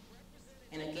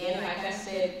 And again, like I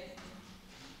said,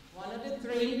 one of the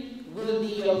 3 will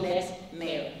be your next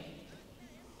mayor.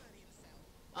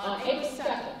 On April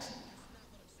 2nd,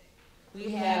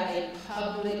 we have a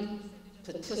public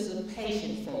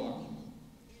participation forum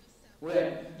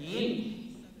where you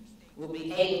will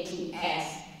be able to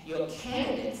ask your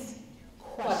candidates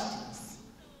questions.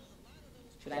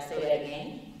 Should I say that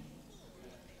again?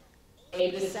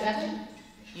 April 2nd,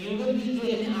 you will be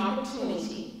given an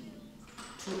opportunity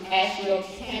to ask your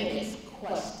candidates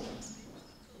questions.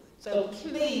 So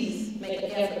please make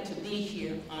an effort to be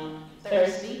here on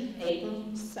Thursday, April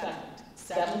 2nd,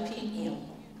 7 p.m.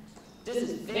 This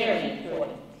is very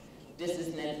important. This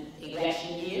is an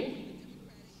election year.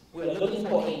 We're looking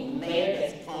for a mayor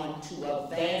that's going to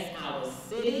advance our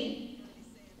city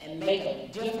and make a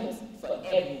difference for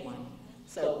everyone.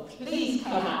 So please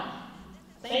come out.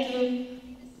 Thank you.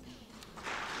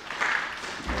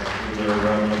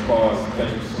 Round of applause.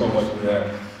 Thank you so much for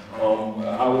that.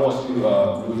 I want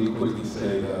to really quickly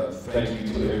say thank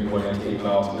you to everyone that came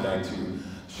out tonight to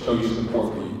show your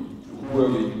support for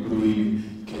whoever you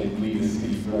believe can lead the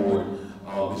city forward.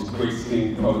 It's great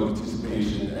seeing public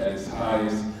participation at its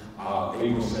highest.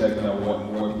 April 2nd, I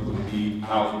want more people to be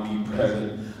out and be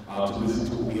present, to listen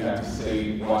to what we have to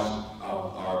say, watch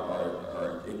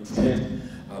our intent,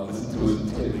 listen to us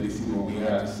intently, see what we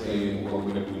have to say and what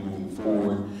we're going to do moving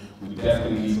forward. We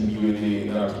definitely need some unity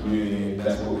in our community, and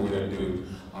that's what we're going to do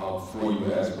for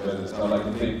you as residents. I'd like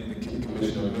to thank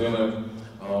Commissioner Miller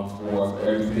for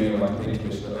everything. I'd like to thank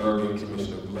Commissioner Irvin,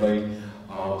 Commissioner Blake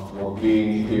for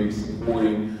being here,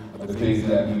 supporting the things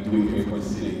that we do here for the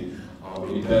city.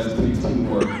 It does take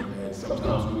teamwork, and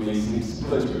sometimes we may seem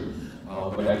splintered,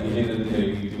 but at the end of the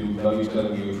day, we do love each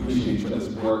other, we appreciate each other's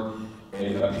work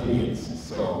and opinions.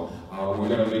 So we're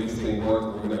going to make this thing work.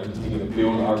 We're going to continue to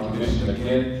build our commission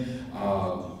again.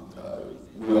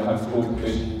 We'll have full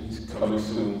commission coming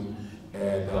soon,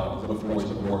 and look forward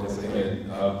to the work that's ahead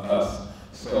of us.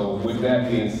 So with that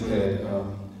being said,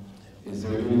 is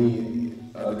there any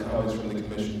other comments from the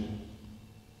commission?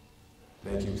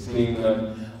 Thank you. Seeing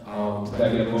none, can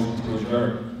I get a motion to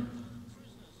adjourn?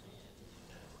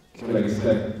 Can I get a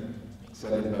second?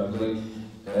 Second by Blake.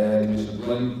 And Commissioner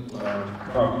Blake,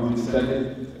 properly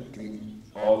second.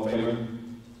 All in favor?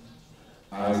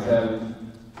 Ayes have it.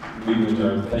 Meeting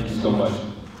adjourned. Thank you so much.